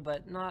too,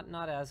 but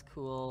not as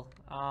cool.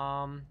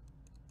 Oh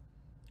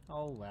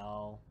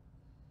well.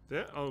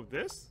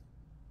 This?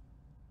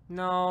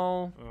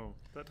 No. Oh,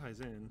 that ties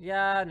in.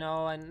 Yeah,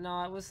 no, and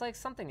no, it was like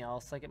something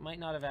else. Like it might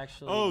not have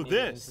actually Oh, made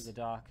it this. into the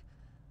doc.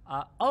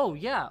 Oh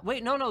yeah.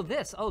 Wait, no,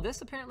 this. Oh,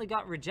 this apparently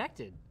got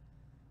rejected.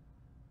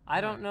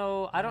 I don't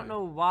know. I don't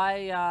know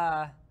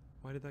why.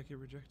 Why did that get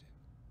rejected?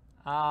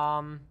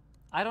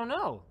 I don't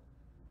know.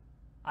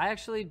 I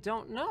actually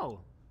don't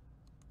know.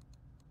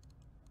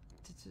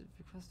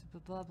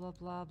 Requested blah blah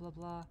blah blah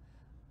blah.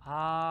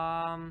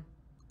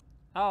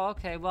 Oh,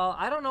 okay. Well,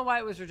 I don't know why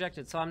it was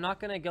rejected, so I'm not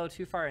going to go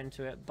too far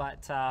into it.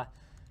 But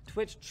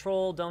Twitch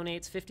troll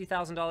donates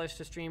 $50,000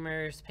 to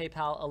streamers.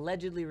 PayPal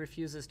allegedly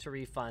refuses to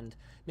refund.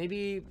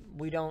 Maybe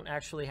we don't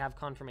actually have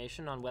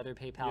confirmation on whether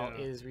PayPal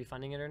is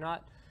refunding it or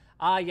not.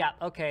 Yeah.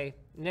 Okay.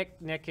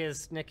 Nick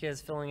is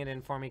filling it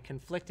in for me.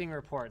 Conflicting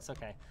reports.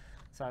 Okay.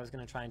 So I was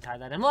going to try and tie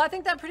that in. Well, I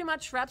think that pretty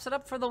much wraps it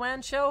up for the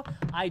WAN show.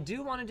 I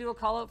do want to do a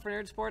call out for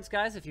Nerd Sports,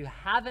 guys. If you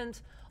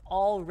haven't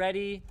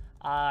already,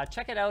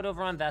 check it out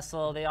over on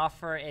Vessel. They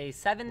offer a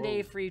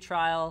 7-day free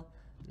trial.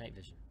 Night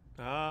vision.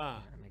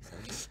 Ah. That makes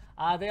sense.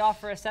 They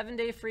offer a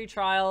 7-day free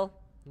trial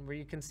where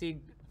you can see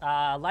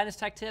Linus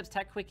Tech Tips,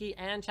 Tech Quickie,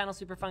 and Channel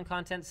Super Fun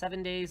content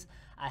 7 days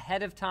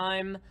ahead of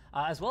time,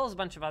 as well as a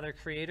bunch of other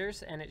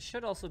creators. And it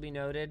should also be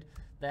noted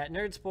that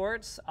Nerd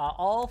Sports,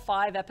 all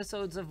 5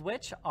 episodes of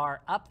which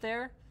are up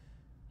there,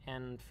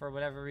 and for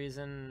whatever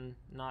reason,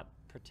 not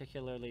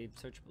particularly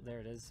searchable. There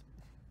it is.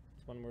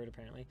 It's one word,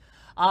 apparently.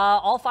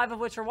 All 5 of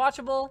which are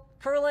watchable: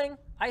 curling,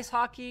 ice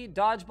hockey,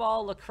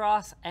 dodgeball,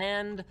 lacrosse,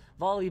 and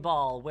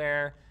volleyball,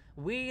 where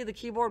we, the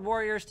keyboard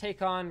warriors,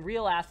 take on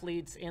real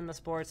athletes in the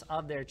sports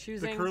of their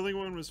choosing. The curling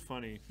one was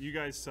funny. You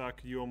guys suck.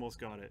 You almost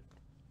got it.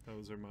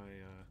 Those are my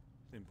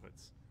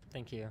inputs.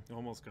 Thank you. You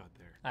almost got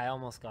there. I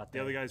almost got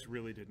there. The other guys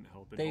really didn't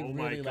help. And They oh really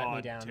my let me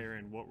God, down.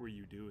 Taryn, what were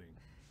you doing?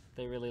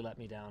 They really let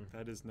me down.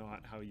 That is not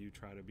how you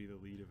try to be the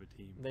lead of a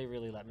team. They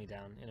really let me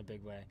down in a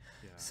big way.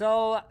 Yeah.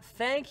 So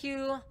thank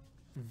you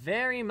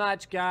very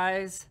much,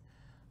 guys.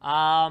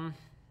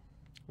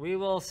 We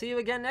will see you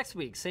again next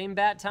week. Same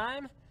bat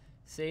time,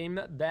 same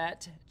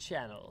bat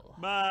channel.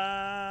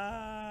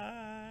 Bye.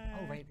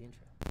 Oh, right, the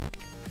intro.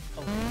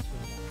 Oh,